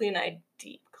deep clean, I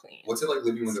deep clean. What's it like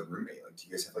living with a roommate? Like, do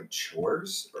you guys have like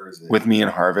chores, or is it With me and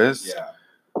Harvest. Yeah.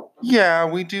 Yeah,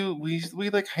 we do. We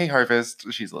like, hey,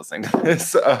 Harvest. She's listening to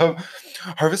this.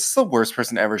 Harvest is the worst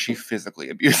person ever. She physically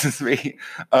abuses me.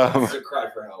 It's a cry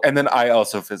for help. And then I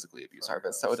also physically abuse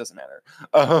Harvest, so it doesn't matter.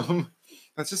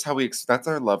 That's just how that's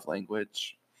our love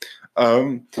language.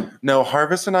 No,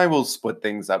 Harvest and I will split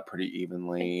things up pretty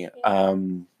evenly.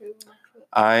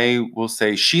 I will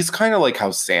say she's kind of like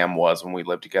how Sam was when we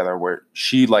lived together, where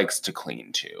she likes to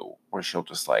clean too, where she'll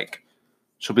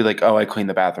be like, oh, I cleaned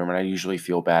the bathroom, and I usually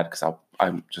feel bad because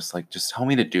I'm just like, just tell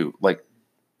me to do it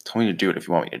if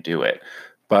you want me to do it.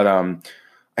 But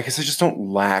I guess I just don't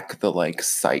lack the like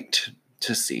sight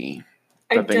to see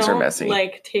that things are messy.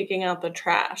 Like taking out the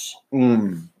trash.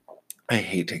 I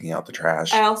hate taking out the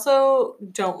trash. I also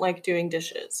don't like doing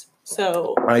dishes.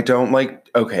 So I don't like.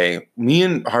 Okay, me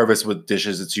and Harvest with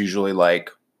dishes, it's usually like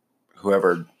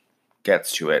whoever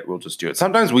gets to it, we'll just do it.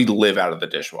 Sometimes we live out of the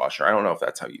dishwasher. I don't know if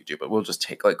that's how you do, but we'll just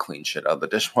take like clean shit out of the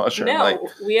dishwasher. no, And,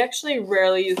 like, we actually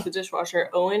rarely use the dishwasher.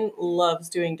 Owen loves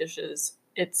doing dishes.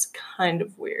 It's kind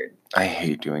of weird. I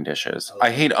hate doing dishes. I I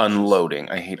like hate dishes. unloading.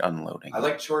 I hate unloading. I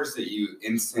like chores that you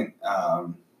instant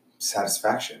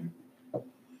satisfaction.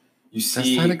 You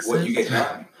see that what you exist? get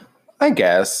done. I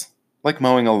guess like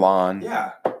mowing a lawn.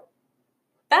 Yeah.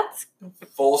 That's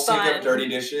Full sink Fun. of dirty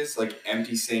dishes, like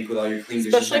empty sink with all your clean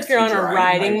dishes. especially if next you're to on a drying,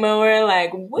 riding like, mower,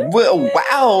 like, woo!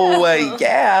 Wow,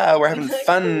 yeah, we're having Like,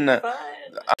 fun. fun.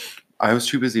 I was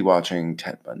too busy watching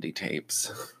Ted Bundy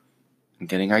tapes and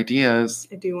getting ideas.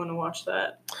 I do want to watch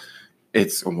that.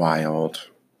 It's wild.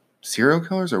 Serial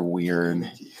killers are weird.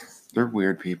 They're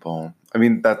weird people. I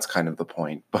mean, that's kind of the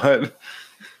point, but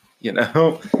you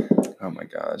know, oh my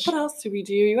gosh. What else did we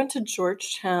do? You went to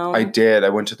Georgetown. I did. I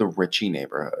went to the Ritchie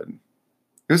neighborhood.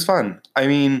 It was fun. I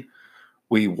mean,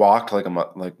 we walked like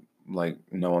like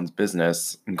no one's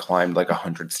business and climbed like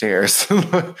 100 stairs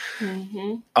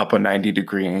Mm-hmm. up a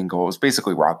 90-degree angle. It was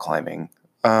basically rock climbing.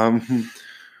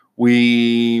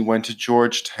 We went to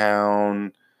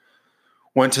Georgetown,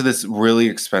 went to this really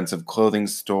expensive clothing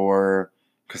store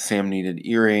because Sam needed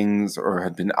earrings or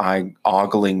had been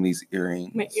ogling these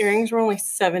earrings. My earrings were only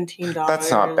 $17. That's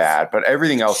not bad, but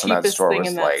everything else in that Cheapest store thing was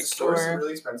in that like store. Stores are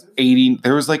really expensive. 80.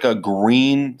 There was like a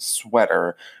green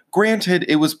sweater. Granted,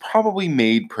 it was probably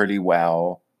made pretty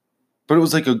well, but it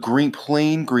was like a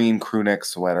plain green crew neck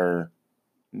sweater,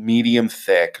 medium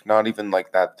thick, not even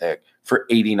like that thick, for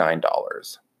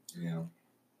 $89. Yeah.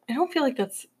 I don't feel like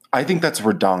that's. I think that's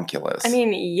redonkulous. I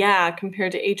mean, yeah,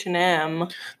 compared to H&M.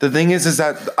 The thing is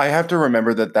that I have to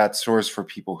remember that store is for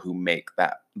people who make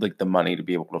that, like the money to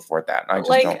be able to afford that. And I just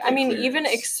Like, don't. I mean, clearance. even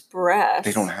Express.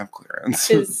 They don't have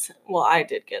clearance. Well, I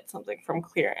did get something from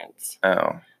clearance.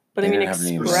 Oh, But They I mean, didn't have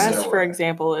any Express, resale. for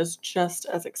example, is just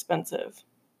as expensive.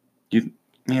 yeah,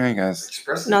 I guess.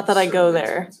 Express Not that I is go so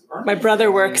there. expensive. Aren't My they brother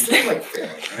failing? works They're, there. like failing,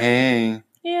 right? Hey,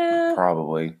 Yeah.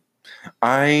 probably.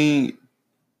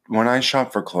 When I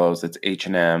shop for clothes, it's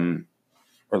H&M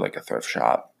or like a thrift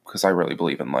shop because I really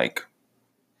believe in like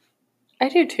I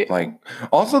do too.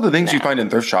 also the things you Nah. find in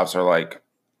thrift shops are like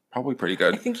probably pretty I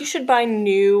good. think you should buy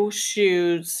new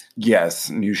shoes. Yes,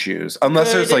 new shoes.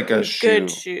 Unless there's like a shoe.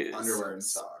 Good shoes. Underwear and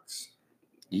socks.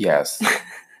 Yes.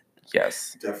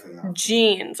 Yes. Definitely not.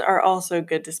 Jeans are also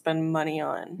good to spend money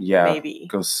on. Yeah. Maybe.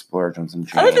 Go splurge on some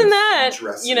jeans. Other than that,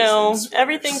 Dresses you know, and sweaters.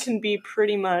 everything can be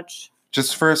pretty much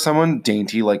Just for someone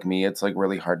dainty like me, it's like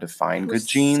really hard to find good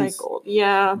jeans. recycled.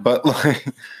 Yeah. But like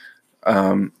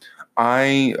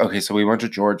so we went to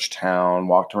Georgetown,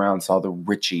 walked around, saw the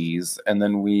Ritchies, and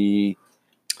then we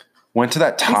went to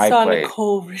that Thai I saw place.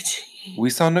 Nicole Richie. We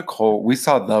saw the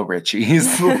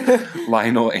Ritchies,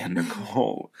 Lionel and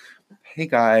Nicole. Hey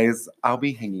guys, I'll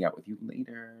be hanging out with you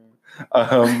later.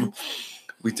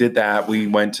 We did that. We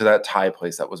went to that Thai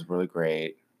place that was really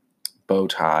great. Bow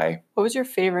tie. What was your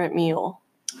favorite meal?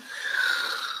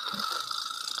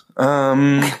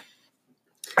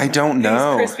 I don't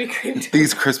know. These Krispy Kreme.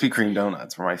 These Krispy Kreme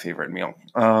donuts were my favorite meal.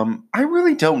 I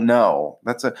really don't know.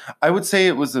 I would say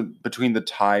it was between the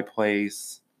Thai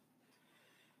place.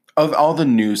 Of all the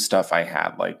new stuff I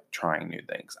had, like trying new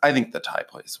things, I think the Thai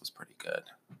place was pretty good.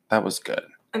 That was good.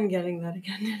 I'm getting that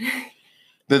again today.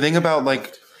 The thing about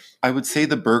I would say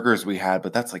the burgers we had,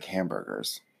 but that's like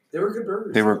hamburgers. They were good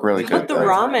burgers. They were really But good. the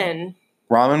ramen.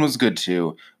 Ramen was good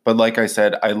too, but like I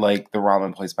said, I like the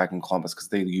ramen place back in Columbus because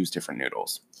they use different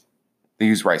noodles. They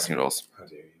use rice noodles. How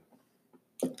dare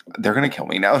you? They're gonna kill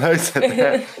me now that I said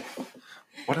that.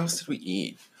 What else did we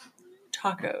eat?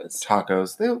 Tacos.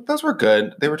 Tacos. Those were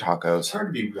good. They were It's tacos.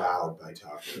 hard to be wowed by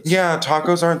tacos. Yeah,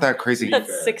 tacos aren't that crazy.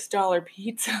 That's- That's $6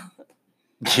 pizza.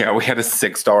 Yeah, we had a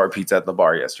 $6 pizza at the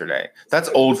bar yesterday. That's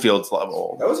Oldfields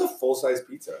level. That was a full-size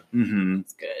pizza. Mm-hmm.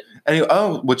 It's good. Anyway,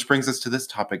 which brings us to this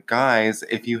topic, guys.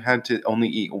 If you had to only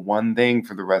eat one thing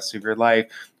for the rest of your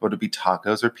life, would it be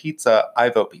tacos or pizza? I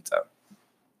vote pizza.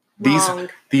 Wrong.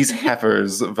 These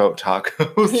heifers vote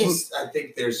tacos. I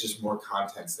think there's just more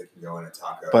contents that can go in a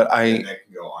taco But than that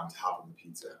can go on top of the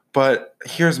pizza. But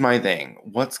here's my thing.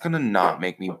 What's gonna not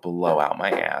make me blow out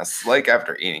my ass like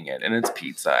after eating it? And it's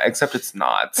pizza, except it's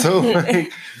not. So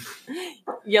like,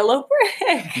 Yellow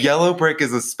brick. yellow brick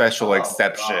is a special Oh,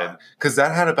 exception God. because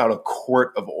that had about a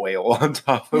quart of oil on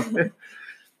top of it.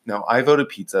 No, I voted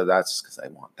pizza. That's just because I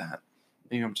want that.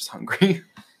 Maybe I'm just hungry.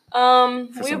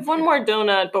 We have one more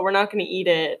donut, but we're not going to eat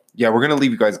it. Yeah, we're gonna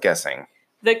leave you guys guessing.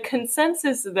 The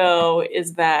consensus, though,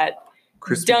 is that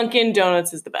Dunkin'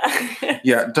 Donuts is the best.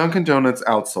 Yeah, Dunkin' Donuts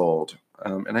outsold,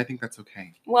 and I think that's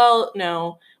okay. Well,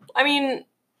 no. I mean,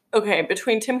 okay,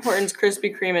 between Tim Hortons,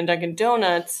 Krispy Kreme, and Dunkin'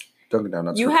 Donuts, Dunkin'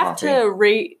 Donuts. you for have coffee. to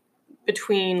rate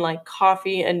between like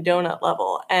coffee and donut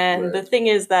level. And Right. the thing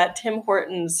is that Tim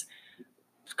Hortons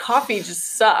coffee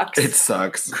just sucks. It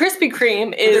sucks. Krispy Kreme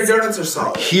But their is donuts are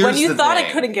solid. Here's when you the thought thing.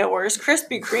 it couldn't get worse.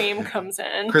 Krispy Kreme comes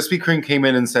in. Krispy Kreme came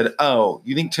in and said, "Oh,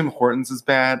 you think Tim Hortons is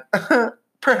bad?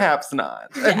 Perhaps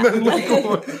not." And then,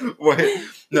 Yeah. wait,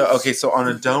 no, okay. So on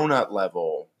a donut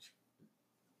level,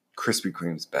 Krispy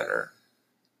Kreme's better.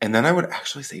 And then I would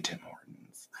actually say Tim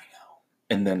Hortons. I know.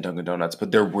 And then Dunkin' Donuts,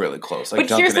 but they're really close. Like But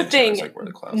Dunkin' here's the and Tim is thing. like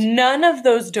really close. None of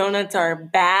those donuts are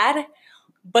bad,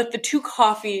 but the two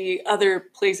coffee other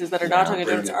places that are not Yeah, Dunkin'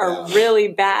 bring Donuts it are down. really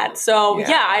bad. So Yeah.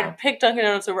 yeah, I'd pick Dunkin'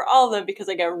 Donuts over all of them because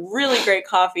I get really great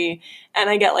coffee and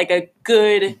I get like a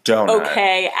good, Donut.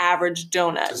 okay, average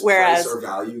donut. Does Whereas price or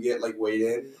value get like weighed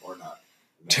in or not?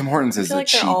 Tim Hortons I is feel the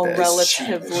like they're all cheapest.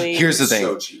 relatively. Here's the It's thing.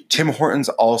 So cheap. Tim Hortons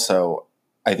also,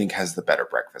 I think, has the better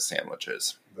breakfast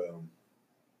sandwiches. Boom.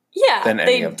 Yeah, than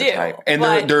any they of the do. type. And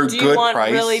but they're do you good want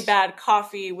price. really bad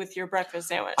coffee with your breakfast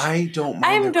sandwich? I don't mind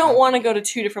I their don't coffee. want to go to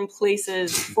two different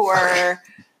places for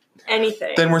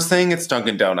anything. Then we're saying it's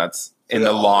Dunkin' Donuts in For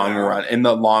the the long all-around. run. In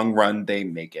the long run, they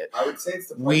make it. I would say it's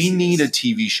the We priciest. need a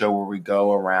TV show where we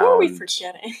go around. Who are we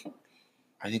forgetting?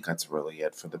 I think that's really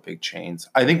it for the big chains.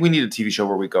 I think we need a TV show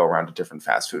where we go around to different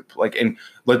fast food. Like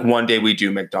one day we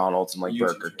do McDonald's and like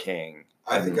YouTube Burger show. King.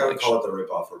 I think and, I would like, call it the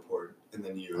rip-off report, and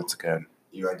then That's good.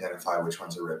 you identify which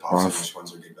ones are rip-offs Well, and which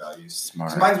ones are good values.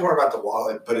 Smart. So mine's more about the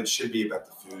wallet, but it should be about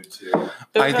the food too.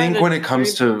 Those I are think the when it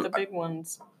comes three- to- the big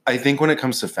ones. I think when it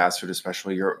comes to fast food,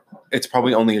 especially, it's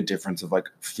probably only a difference of like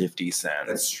 50 cents.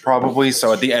 That's true. Probably. That's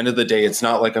So at the true. end of the day, it's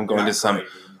not like I'm going to some. Right.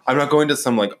 I'm not going to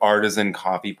some like artisan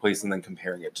coffee place and then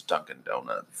comparing it to Dunkin'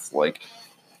 Donuts. Like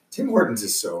Tim Hortons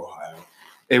is so Ohio.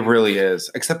 it really is.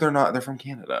 Except they're not. They're from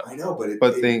Canada. I know, but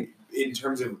in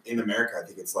terms of in America, I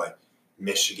think it's like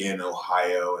Michigan,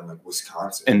 Ohio, and like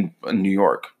Wisconsin, In New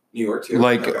York, New York too.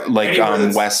 like Okay. Anywhere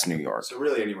that's- West New York. So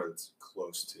really, anywhere that's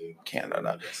close to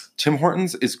Canada. I guess. Tim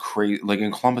Hortons is crazy. Like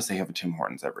in Columbus, they have a Tim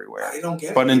Hortons everywhere. I don't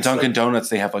get it. But in It's like- Dunkin' Donuts,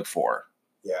 they have like 4.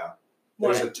 yeah,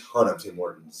 there's What? a ton of Tim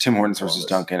Hortons. Tim Hortons versus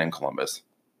Columbus. Dunkin' in Columbus.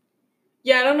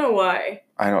 Yeah, I don't know why.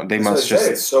 I don't. They That's what must I said,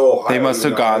 just. it's so Ohio, They must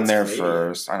even have though gotten it's there Canadian.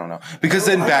 first. I don't know. Because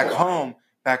I then know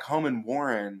back home in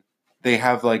Warren, they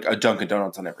have like a Dunkin'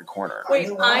 Donuts on every corner. Wait,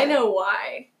 know why. I know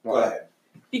why. Go ahead.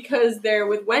 Because they're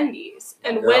with Wendy's,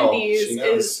 and Girl, Wendy's she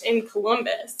knows. is in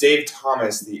Columbus. Dave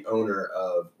Thomas, the owner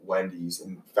of Wendy's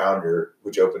and founder,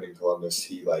 which opened in Columbus,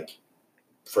 he like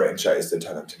franchised a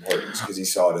ton of Tim Hortons because he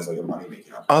saw it as like a money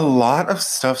making opportunity. A lot of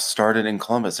stuff started in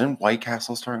Columbus. Didn't White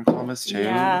Castle start in Columbus too?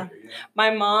 Yeah.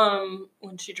 My mom,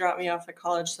 when she dropped me off at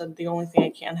college, said the only thing I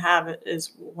can't have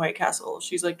is White Castle.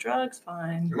 She's like, drugs,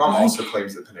 fine. Your mom also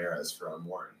claims that Panera is from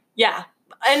Warren. Yeah.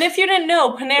 And if you didn't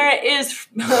know, Panera is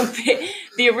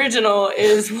the original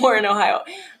is Warren, Ohio.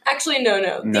 Actually, no.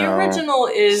 The No. original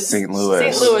is St.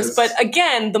 Louis. St. Louis, but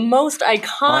again, the most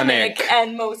iconic Iconic.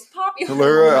 and most popular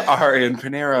Laura one are in is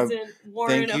Panera. in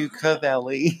Warren, Thank you, Ohio.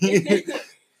 Cavelli,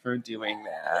 for doing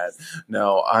that.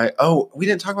 No, we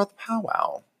didn't talk about the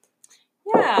powwow.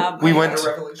 Yeah. We but- went Had a to-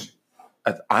 revelation.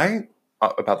 About the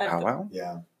At the- powwow.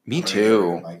 Yeah. Me I'm too.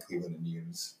 wearing My Cleveland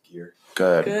Indians gear.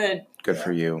 Good. Good.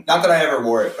 For you. Not that I ever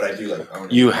wore it, but I do like own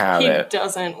it. You have He it.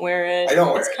 doesn't wear it. I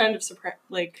don't wear it's it. kind of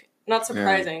not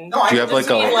surprising. No, I Do you have, like,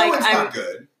 I a- know Like, it's I'm- not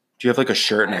good. Do you have like a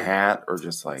shirt and a hat, or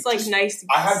just like? It's like nice.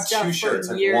 I have stuff two for shirts.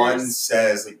 Like years. one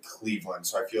says like Cleveland,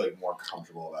 so I feel like more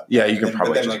comfortable about that. Yeah, you can And then- probably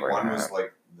But then just like wear one that. was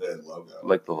like the logo.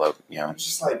 Like the logo. Yeah, I'm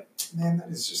just like, man, that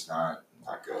is just not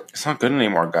good. it's not good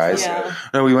anymore, guys. Yeah.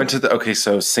 No, we went to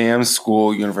so Sam's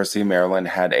school, University of Maryland,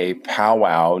 had a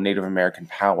powwow, Native American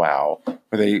powwow,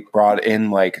 where they brought in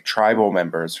like tribal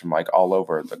members from like all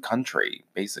over the country,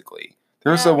 basically.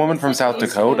 There was Yeah, a woman from it's South like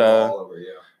Dakota, All over,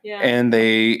 yeah. Yeah. and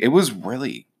it was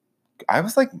really, I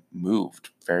was like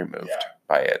very moved Yeah.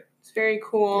 by it. It's very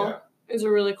cool. Yeah. It was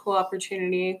a really cool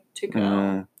opportunity to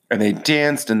go. And they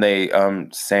danced and they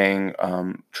sang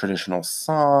traditional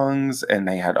songs, and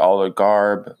they had all the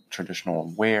garb,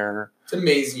 traditional wear. It's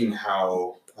amazing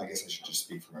how, I guess I should just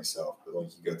speak for myself, but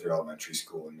like you go through elementary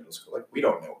school and middle school, like we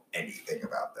don't know anything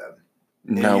about them.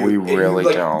 No, And we you, really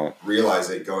like, don't. realize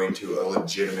it going to a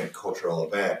legitimate cultural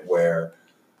event where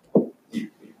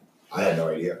I had no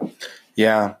idea.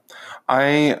 Yeah,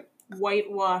 I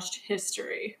Whitewashed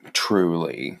history.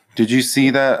 truly. Did you see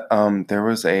that? There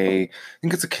was I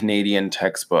think it's a Canadian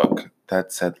textbook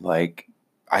that said like,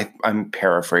 I'm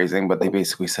paraphrasing, but they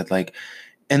basically said like,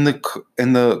 and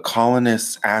the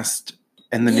colonists asked,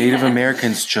 and the Native Yeah.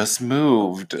 Americans just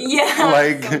moved. Yeah.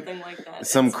 Like, something like that.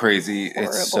 Some It's crazy. It's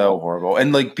horrible. so horrible.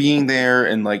 And like being there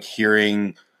and like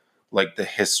hearing like the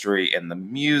history and the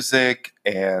music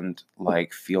and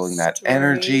like feeling that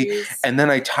energy. stories. And then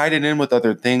I tied it in with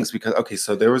other things because, okay,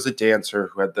 so there was a dancer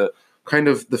who had the kind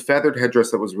of the feathered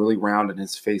headdress that was really round and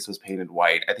his face was painted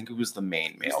white. I think it was the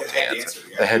main male He's the head dancer.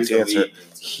 yeah. The head He's dancer. lead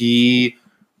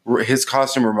dancer. His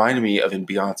costume reminded me of in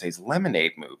Beyonce's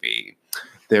Lemonade movie.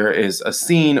 There is a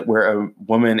scene where a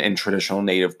woman in traditional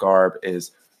native garb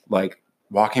is like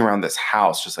walking around this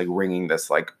house, just like ringing this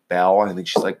like bell. I think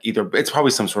she's like it's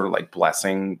probably some sort of like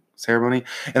blessing ceremony.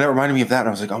 And that reminded me of that. And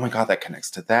I was like, oh my God, that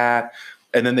connects to that.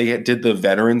 And then they did the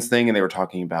veterans thing and they were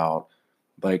talking about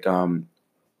like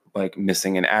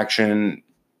missing in action,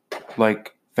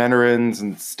 like veterans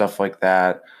and stuff like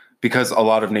that. Because a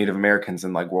lot of Native Americans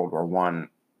in like World War I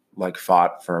like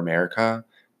fought for America.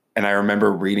 And I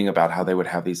remember reading about how they would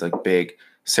have these like big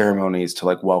ceremonies to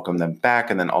like welcome them back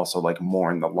and then also like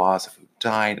mourn the loss of who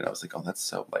died. And I was like, oh, that's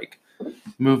so like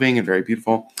moving and very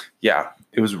beautiful. Yeah,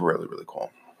 it was really, really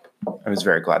cool. I was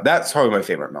very glad. That's probably my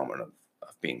favorite moment of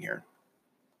being here,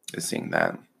 is seeing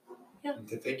that. Yeah.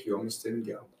 To think you almost didn't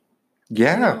go.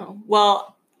 Yeah. Oh.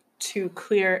 Well, to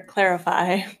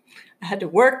clarify, I had to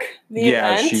work the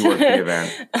Yeah, event. she worked the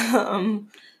event.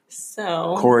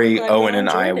 So Corey, glad Owen, you and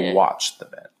I enjoyed it. watched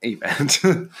the event.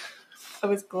 I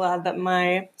was glad that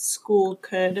my school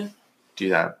could Do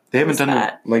that. They haven't host done it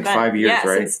that like event. 5 years, yeah,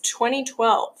 right? since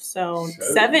 2012. So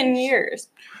 7 7 years.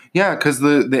 Yeah, because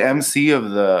the MC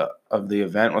of the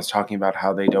event was talking about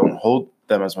how they don't hold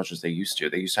them as much as they used to.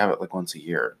 They used to have it like once a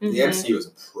year. Mhm. The MC was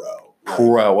a pro.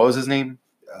 Pro. What was his name?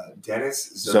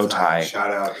 Dennis Zotai.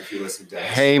 Shout out if you listen to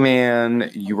Dennis. Hey man,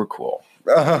 you were cool.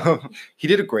 He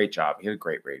did a great job. He had a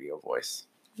great radio voice.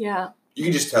 Yeah, You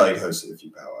can just tell he'd hosted a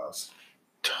few powwows.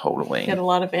 Totally. he had a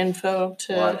lot of info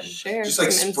to Lot. share. Just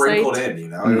like some sprinkled insight. in, you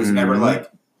know? It was never Mhm.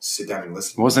 like sit down and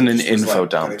listen. It wasn't an just was, info like,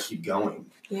 dump. Gotta keep going.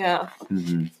 Yeah.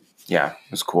 Mm-hmm. Yeah,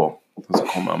 it was cool. It was a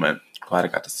cool moment. Glad I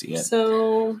got to see it.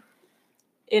 So,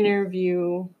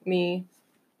 interview me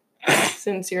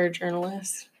since you're a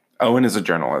journalist. Owen is a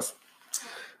journalist.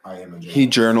 I am a He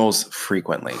journals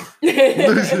frequently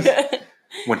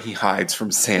when he hides from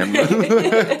Sam. I'm a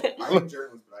journalist, but I have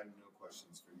no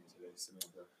questions for you today,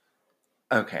 Samantha.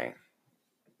 Okay.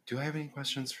 Do I have any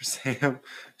questions for Sam?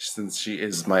 Since she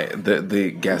is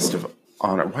the guest of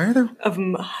honor. Why are there of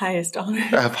highest honor.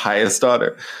 of highest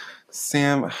honor?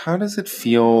 Sam, how does it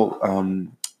feel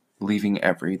leaving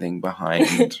everything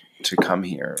behind to come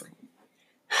here?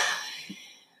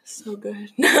 So good.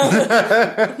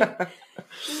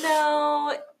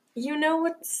 No, you know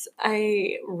what's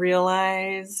I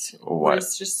realized What?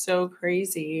 was just so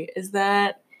crazy is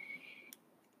that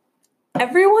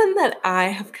everyone that I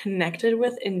have connected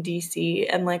with in DC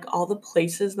and like all the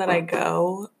places that I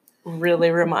go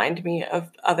really remind me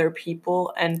of other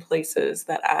people and places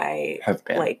that I Have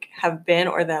been.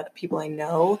 or that people I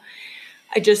know.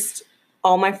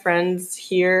 All my friends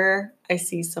here, I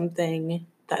see something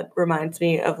that reminds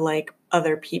me of like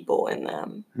other people in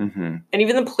them. Mm-hmm. And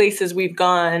even the places we've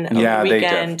gone over Yeah, the they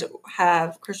weekend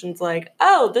have Christians like,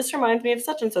 oh, this reminds me of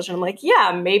such and such. And I'm like,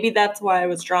 yeah, maybe that's why I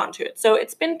was drawn to it. So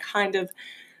it's been kind of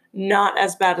not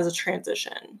as bad as a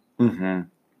transition. Mm-hmm.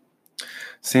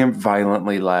 Sam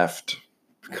violently left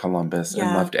Columbus and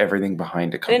Yeah. left everything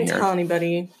behind to I come didn't here. tell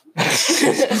anybody.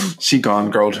 She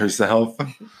gone girled herself.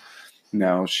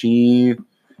 No, she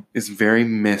is very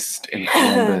missed in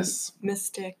Columbus.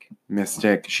 Mystic.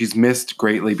 She's missed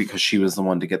greatly because she was the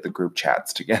one to get the group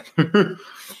chats together.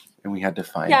 And we had to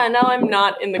find. Yeah, now I'm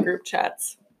not in the group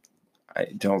chats. I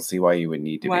don't see why you would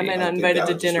need to Why be. am I I not think invited that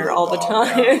to would just dinner really all the bog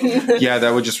time? Yeah,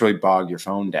 that would just really bog your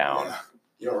phone down. Yeah.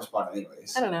 You don't respond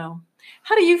anyways. I don't know.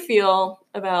 How do you feel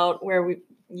about where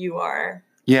you are?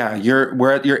 Yeah,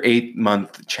 we're at your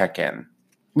 8-month check-in.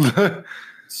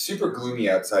 Super gloomy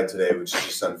outside today, which is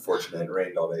just unfortunate. It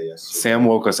rained all day yesterday. Sam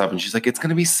woke us up and she's like, it's going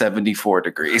to be 74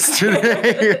 degrees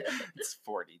today. It's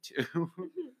 42.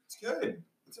 It's good.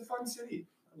 It's a fun city.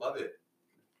 I love it.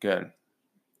 Good.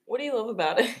 What do you love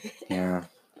about it? Yeah.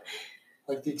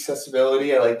 I like the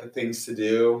accessibility. I like the things to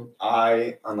do.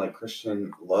 I, unlike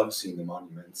Christian, love seeing the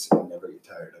monuments and never get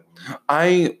tired of them.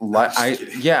 I just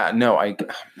kidding.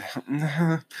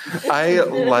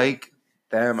 like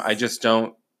them. I just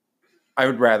don't. I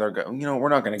would rather go. We're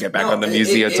not going to get back on the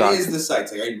museum It talk. is the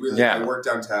sights. Like I work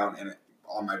downtown, and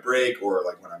on my break or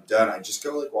like when I'm done, I just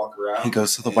go like walk around. He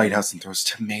goes to the White House and throws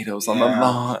tomatoes on the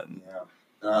lawn.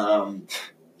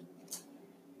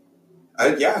 Yeah.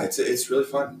 It's really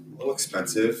fun. A little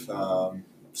expensive.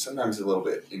 Sometimes a little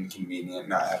bit inconvenient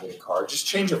not having a car. Just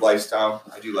change of lifestyle.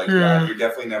 I do like that. You're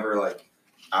definitely never like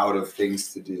out of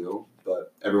things to do,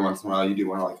 but every once in a while you do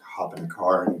want to like hop in a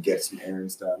car and get some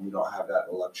errands done. We don't have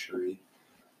that luxury.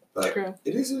 But True.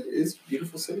 it's a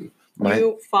beautiful city.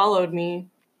 You followed me.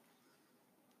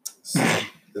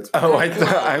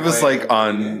 I was like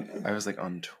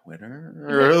on Twitter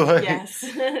or like Yes.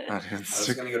 on I was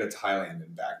Instagram. gonna go to Thailand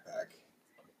and backpack.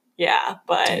 Yeah,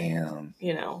 but Damn, we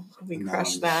And now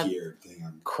crushed I'm that. Here.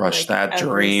 Damn. crush like, that every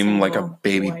dream like a single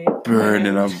baby white bird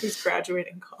in man a. who's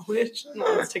graduating college.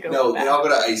 Wants to go No, back. they all go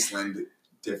to Iceland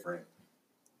different.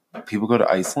 People go to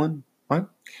Iceland? What?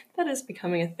 That is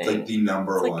becoming a thing. It's like the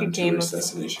number It's like one a Game tourist of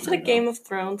destination. It's like right Game of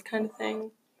Thrones kind of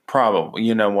thing. Probably.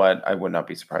 You know what? I would not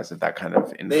be surprised if that kind of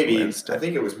now. Maybe. influenced I it.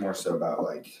 think it was more so about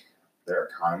like their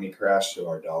economy crashed, so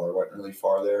our dollar went really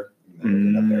far there.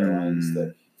 And they opened up airlines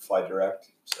that fly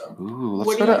direct. So Ooh, What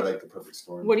let's do go you- to... like the perfect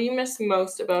storm. What do you miss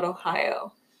most about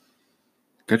Ohio?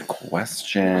 Good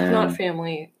question. Not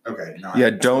family. Okay. No, Yeah,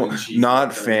 I'm don't... telling you,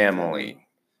 Not she's- family.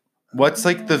 What's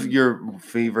like your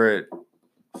favorite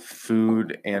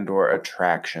food and or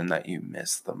attraction that you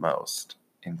miss the most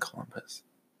in Columbus?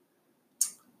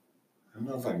 I don't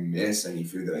know if I miss any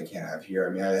food that I can't have here.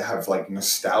 I mean, I have like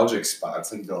nostalgic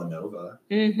spots like Villanova.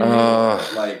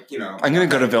 Mm-hmm. Like, you know. I'm gonna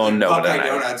go to Villanova Buckeye tonight.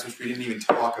 Donuts, which we didn't even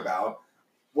talk about.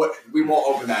 What we won't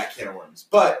open that can of worms.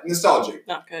 But nostalgic.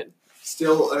 Not good.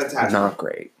 Still an attachment. Not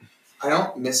great. I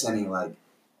don't miss any like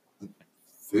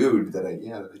food that I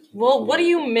can't Well, eat. what do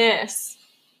you miss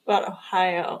about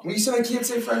Ohio? Well, you said I can't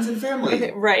say friends and family.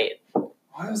 Okay, right.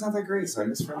 Ohio's not that great, so I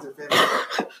miss friends and family.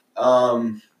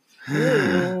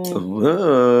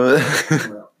 Whoa.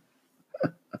 Well,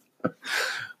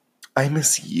 I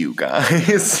miss you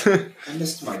guys. I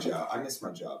missed my job. I miss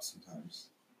my job sometimes.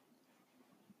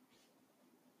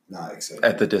 Not excited.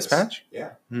 At the dispatch?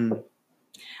 Yeah.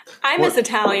 I miss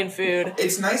Italian food.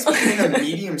 It's nice being in a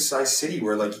medium-sized city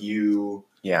where like you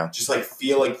Yeah. just like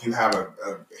feel like you have a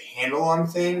handle on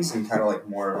things and kind of like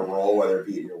more of a role, whether it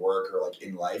be at your work or like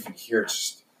in life. And here it's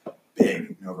just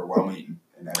big and overwhelming,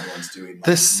 and everyone's doing like,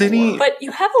 The city- more. But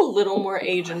you have a little more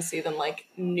agency than like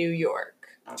New York,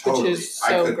 Totally. which is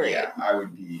so great. Yeah, I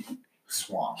would be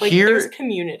swamped. Like Here- there's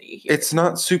community here. It's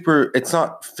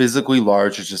not physically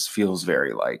large. It just feels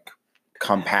very like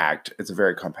compact. It's a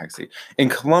very compact city. In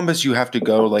Columbus, you have to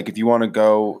go, like, if you want to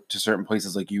go to certain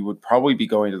places, like, you would probably be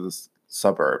going to the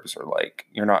suburbs, or like,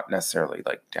 you're not necessarily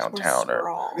like downtown or.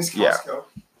 sprawl. Miss Yeah. Costco.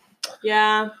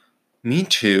 Yeah. Me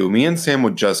too. Me and Sam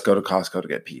would just go to Costco to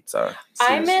get pizza.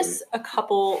 I miss Seriously. a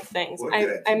couple things. What I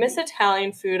did miss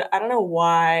Italian food. I don't know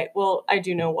why. Well, I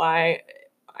do know why.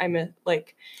 I miss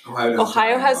like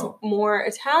Ohio has more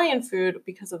Italian food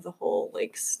because of the whole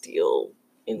like steel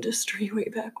industry way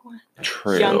back when.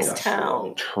 True.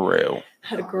 Youngstown True.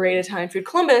 had a great Italian food.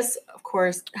 Columbus, of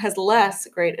course, has less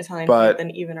great Italian But- food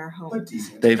than even our home. But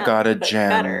decent. They've got a But gem.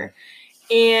 better.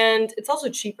 And it's also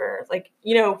cheaper. Like,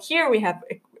 you know, here we have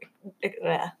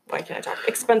why can't I talk?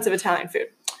 Expensive Italian food.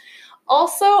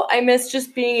 Also, I miss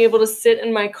just being able to sit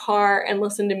in my car and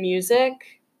listen to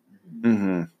music.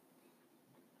 Mm-hmm.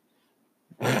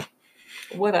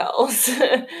 What else?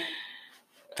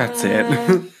 That's Uh,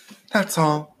 it. That's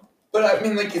all. But I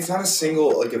mean, like, it's not a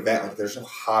single like event. Like, there's no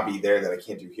hobby there that I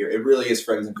can't do here. It really is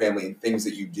friends and family and things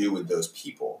that you do with those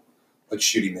people, like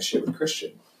shooting the shit with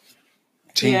Christian.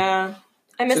 Yeah.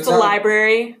 I miss it's the not-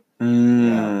 library.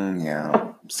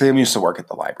 Yeah. Sam used to work at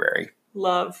the library.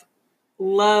 Love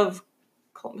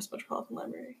Columbus Metropolitan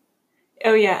Library.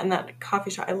 Oh yeah, and that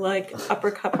coffee shop. I like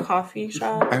Upper Cup Coffee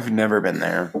Shop. I've never been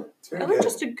there. It's very I like good.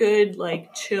 just a good,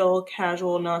 like, chill,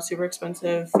 casual, not super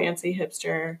expensive, fancy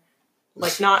hipster.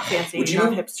 Like, not fancy, Would you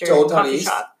not to hipster Old Town coffee East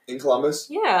shop. in Columbus?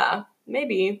 Yeah,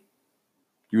 maybe.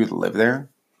 You would live there?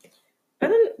 I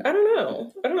don't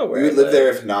know. I don't know where We I would live there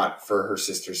if not for her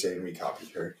sister saying we copied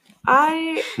her,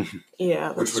 Yeah,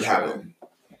 that's which would true. happen.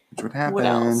 Which would happen. What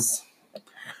else?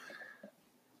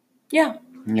 Yeah,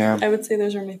 Yeah. I would say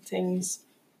those are my things.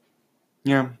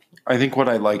 Yeah. I think what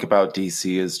I like about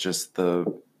DC is just the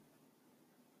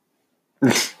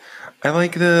I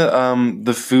like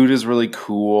the food is really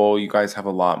cool. You guys have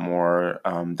a lot more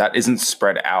that isn't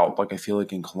spread out. Like, I feel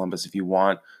like in Columbus, if you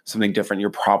want something different, you're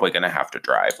probably gonna have to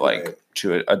drive like Right.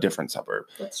 to a different suburb.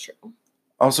 That's true.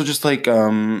 Also, just like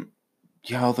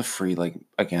yeah, all the free, like,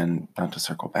 again, not to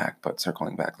circle back, but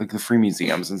circling back, like the free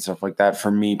museums and stuff like that,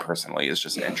 for me personally, is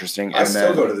just interesting. I And still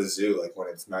then go to the zoo like when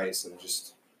it's nice and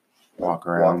just walk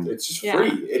around. It's just Yeah.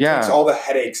 free. It Yeah. takes all the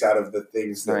headaches out of the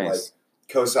things that Nice. like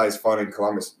Cosi fun in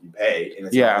Columbus you pay, and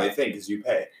it's Yeah. not really a thing because you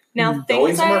pay. Now, Going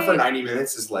things somewhere for I 90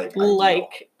 minutes is like ideal.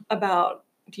 like about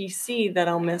DC that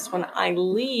I'll miss when I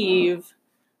leave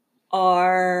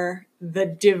are the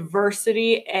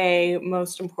diversity,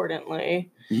 most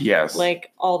importantly. Yes.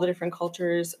 Like all the different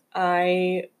cultures.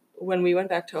 When we went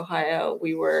back to Ohio,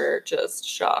 we were just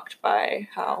shocked by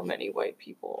how many white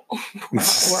people were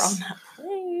on that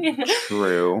plane.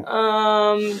 True.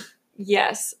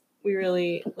 Yes, we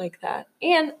really like that.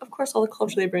 And of course all the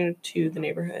culture they bring to the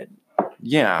neighborhoods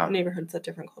that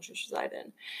different cultures reside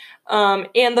in.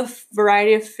 And the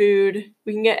variety of food.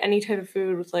 We can get any type of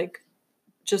food with like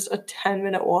just a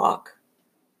 10-minute walk.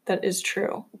 That is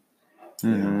true.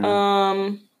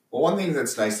 Mhm. Well, one thing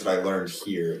that's nice that I learned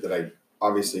here that I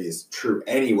obviously is true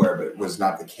anywhere, but was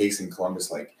not the case in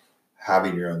Columbus, like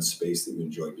having your own space that you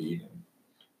enjoy being in.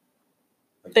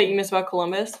 Like, That you miss about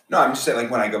Columbus? no, I'm just saying,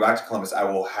 like, when I go back to Columbus, I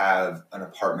will have an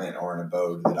apartment or an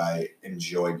abode that I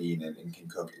enjoy being in and can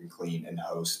cook and clean and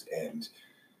host and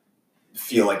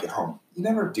feel like at home. You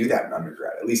never do that in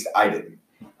undergrad. At least I didn't.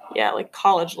 Yeah, like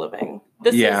college living.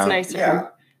 This Yeah. is nicer. Yeah.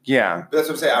 Yeah. But that's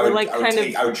what I'm saying. I We're, would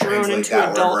grown translate into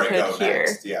that wherever I adulthood go here.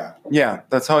 next. Yeah. Yeah.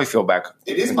 That's how I feel back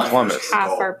It is in my Columbus. first Half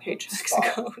adult our paychecks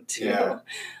spot. go to Yeah.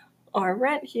 our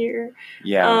rent here.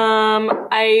 Yeah.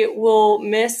 I will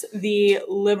miss the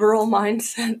liberal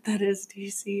mindset that is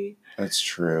DC. That's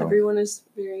true. Everyone is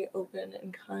very open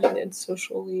and kind and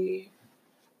socially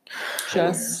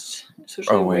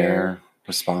Aware,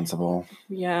 responsible.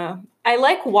 Yeah. I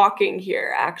like walking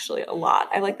here actually a lot.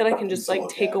 I like that I can just like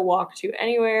take a walk to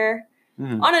anywhere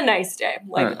Mhm. on a nice day.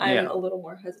 Like I'm yeah. a little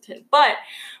more hesitant. But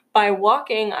by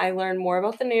walking, I learn more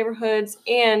about the neighborhoods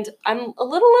and I'm a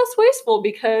little less wasteful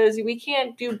because we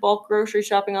can't do bulk grocery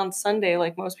shopping on Sunday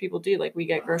like most people do. Like we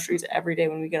get groceries every day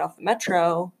when we get off the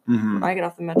metro. Mhm. When I get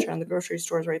off the metro and the grocery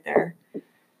store's right there.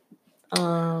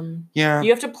 Yeah. You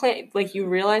have to plan, like you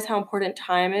realize how important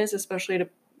time is, especially to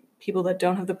people that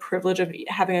don't have the privilege of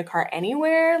having a car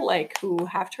anywhere, like who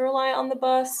have to rely on the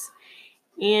bus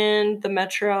and the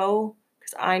metro,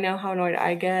 because I know how annoyed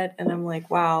I get. And I'm like,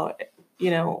 wow,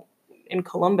 in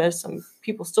Columbus, some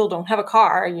people still don't have a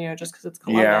car, just because it's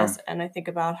Columbus. Yeah. And I think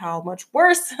about how much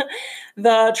worse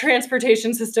the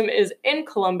transportation system is in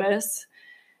Columbus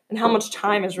and how much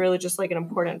time is really just like an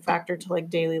important factor to like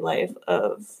daily life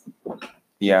of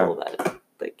people that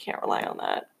like can't rely on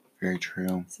that. Very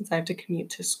true. Since I have to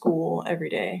commute to school every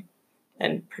day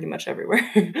and pretty much everywhere.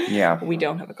 Yeah. We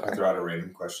don't have a Can I car. throw out a random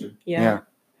question? Yeah.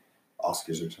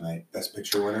 Oscars are tonight. Best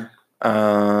Picture winner?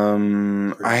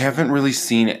 I haven't really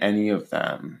seen any of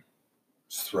them.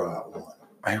 Just throw out one.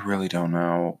 I really don't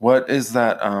know. What is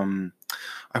that?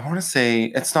 I want to say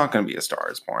it's not going to be A Star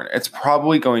Is Born. It's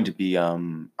probably going to be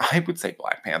I would say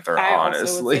Black Panther. I honestly,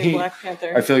 also would say Black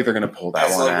Panther. I feel like they're going to pull that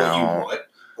That's one like what you out. want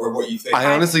or what you think.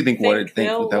 I honestly think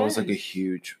they'll that was like win. a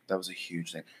huge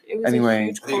thing. It was Anyway, a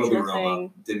huge I think it'll be cultural Roma.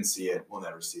 thing. Didn't see it. We'll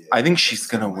never see it. I think she's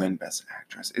going to win Best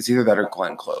Actress. It's either that or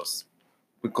Glenn Close.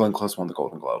 Glenn Close won the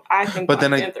Golden Globe. I think But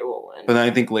Black then Panther will win. But then I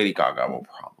think Lady Gaga will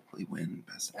probably win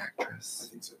Best Actress.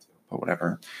 I think so too. But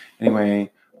whatever.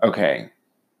 Anyway, okay.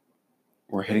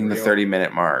 We're hitting the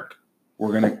 30-minute mark. We're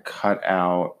going to cut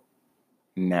out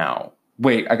now.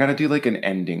 Wait, I got to do like an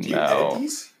ending Do you though. edit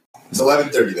these? It's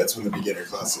 11:30. That's when the beginner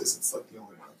class is. It's like the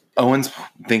only one. Owen's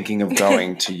thinking of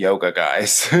going to yoga,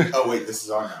 guys. Oh wait, this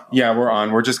is on now. Yeah, we're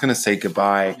on. We're just going to say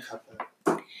goodbye. Cut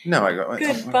that. No, I go.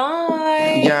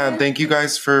 Goodbye. Yeah, thank you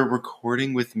guys for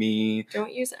recording with me.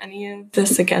 Don't use any of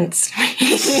this against me.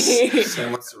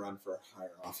 Sam wants to run for a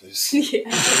higher office. Yeah.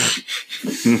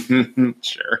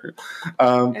 Sure.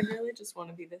 I really just want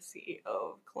to be the CEO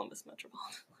of Columbus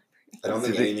Metropolitan Library. I don't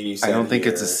think anything you said. I don't think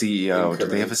it's a here CEO. Do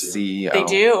they have a incriminates you. CEO? They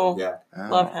do. Yeah. Oh.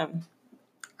 Love him.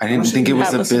 I didn't think it was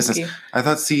That a listens business. to you. I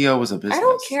thought CEO was a business. I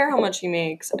don't care how much he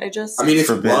makes. I just. I mean, it's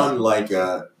For biz- run like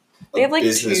a They have, like,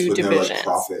 business 2 with divisions. no like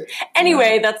profit.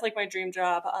 Anyway, that's like my dream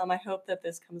job. I hope that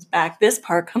this comes back. This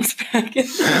part comes back.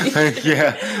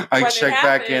 Yeah, I When it check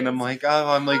back in. happens. I'm like, oh,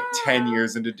 I'm like 10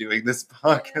 years into doing this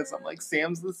podcast. I'm like,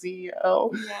 Sam's the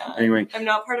CEO. Yeah. Anyway, I'm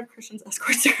not part of Christian's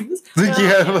escort service.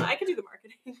 Yeah. I can do the marketing.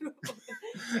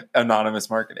 anonymous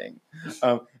marketing.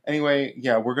 Anyway,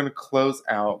 yeah, we're gonna close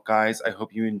out, guys. I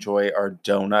hope you enjoy our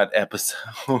donut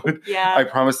episode. Yeah. I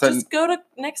promise that. Just go to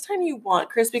next time you want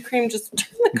Krispy Kreme. Just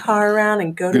turn the car around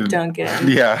and go to Dunkin'.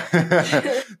 Yeah.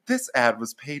 This ad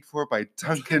was paid for by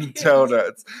Dunkin'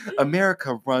 Donuts.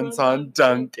 America runs on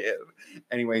Dunkin'.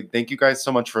 Anyway, thank you guys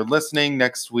so much for listening.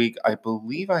 Next week, I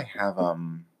believe I have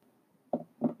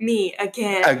Me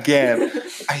again.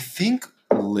 I think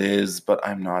Liz, but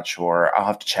I'm not sure. I'll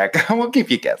have to check. We'll keep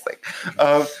you guessing.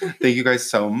 Thank you guys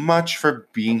so much for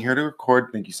being here to record.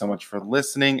 Thank you so much for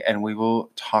listening, and we will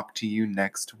talk to you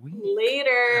next week.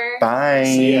 Later. Bye.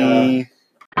 See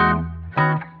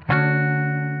ya.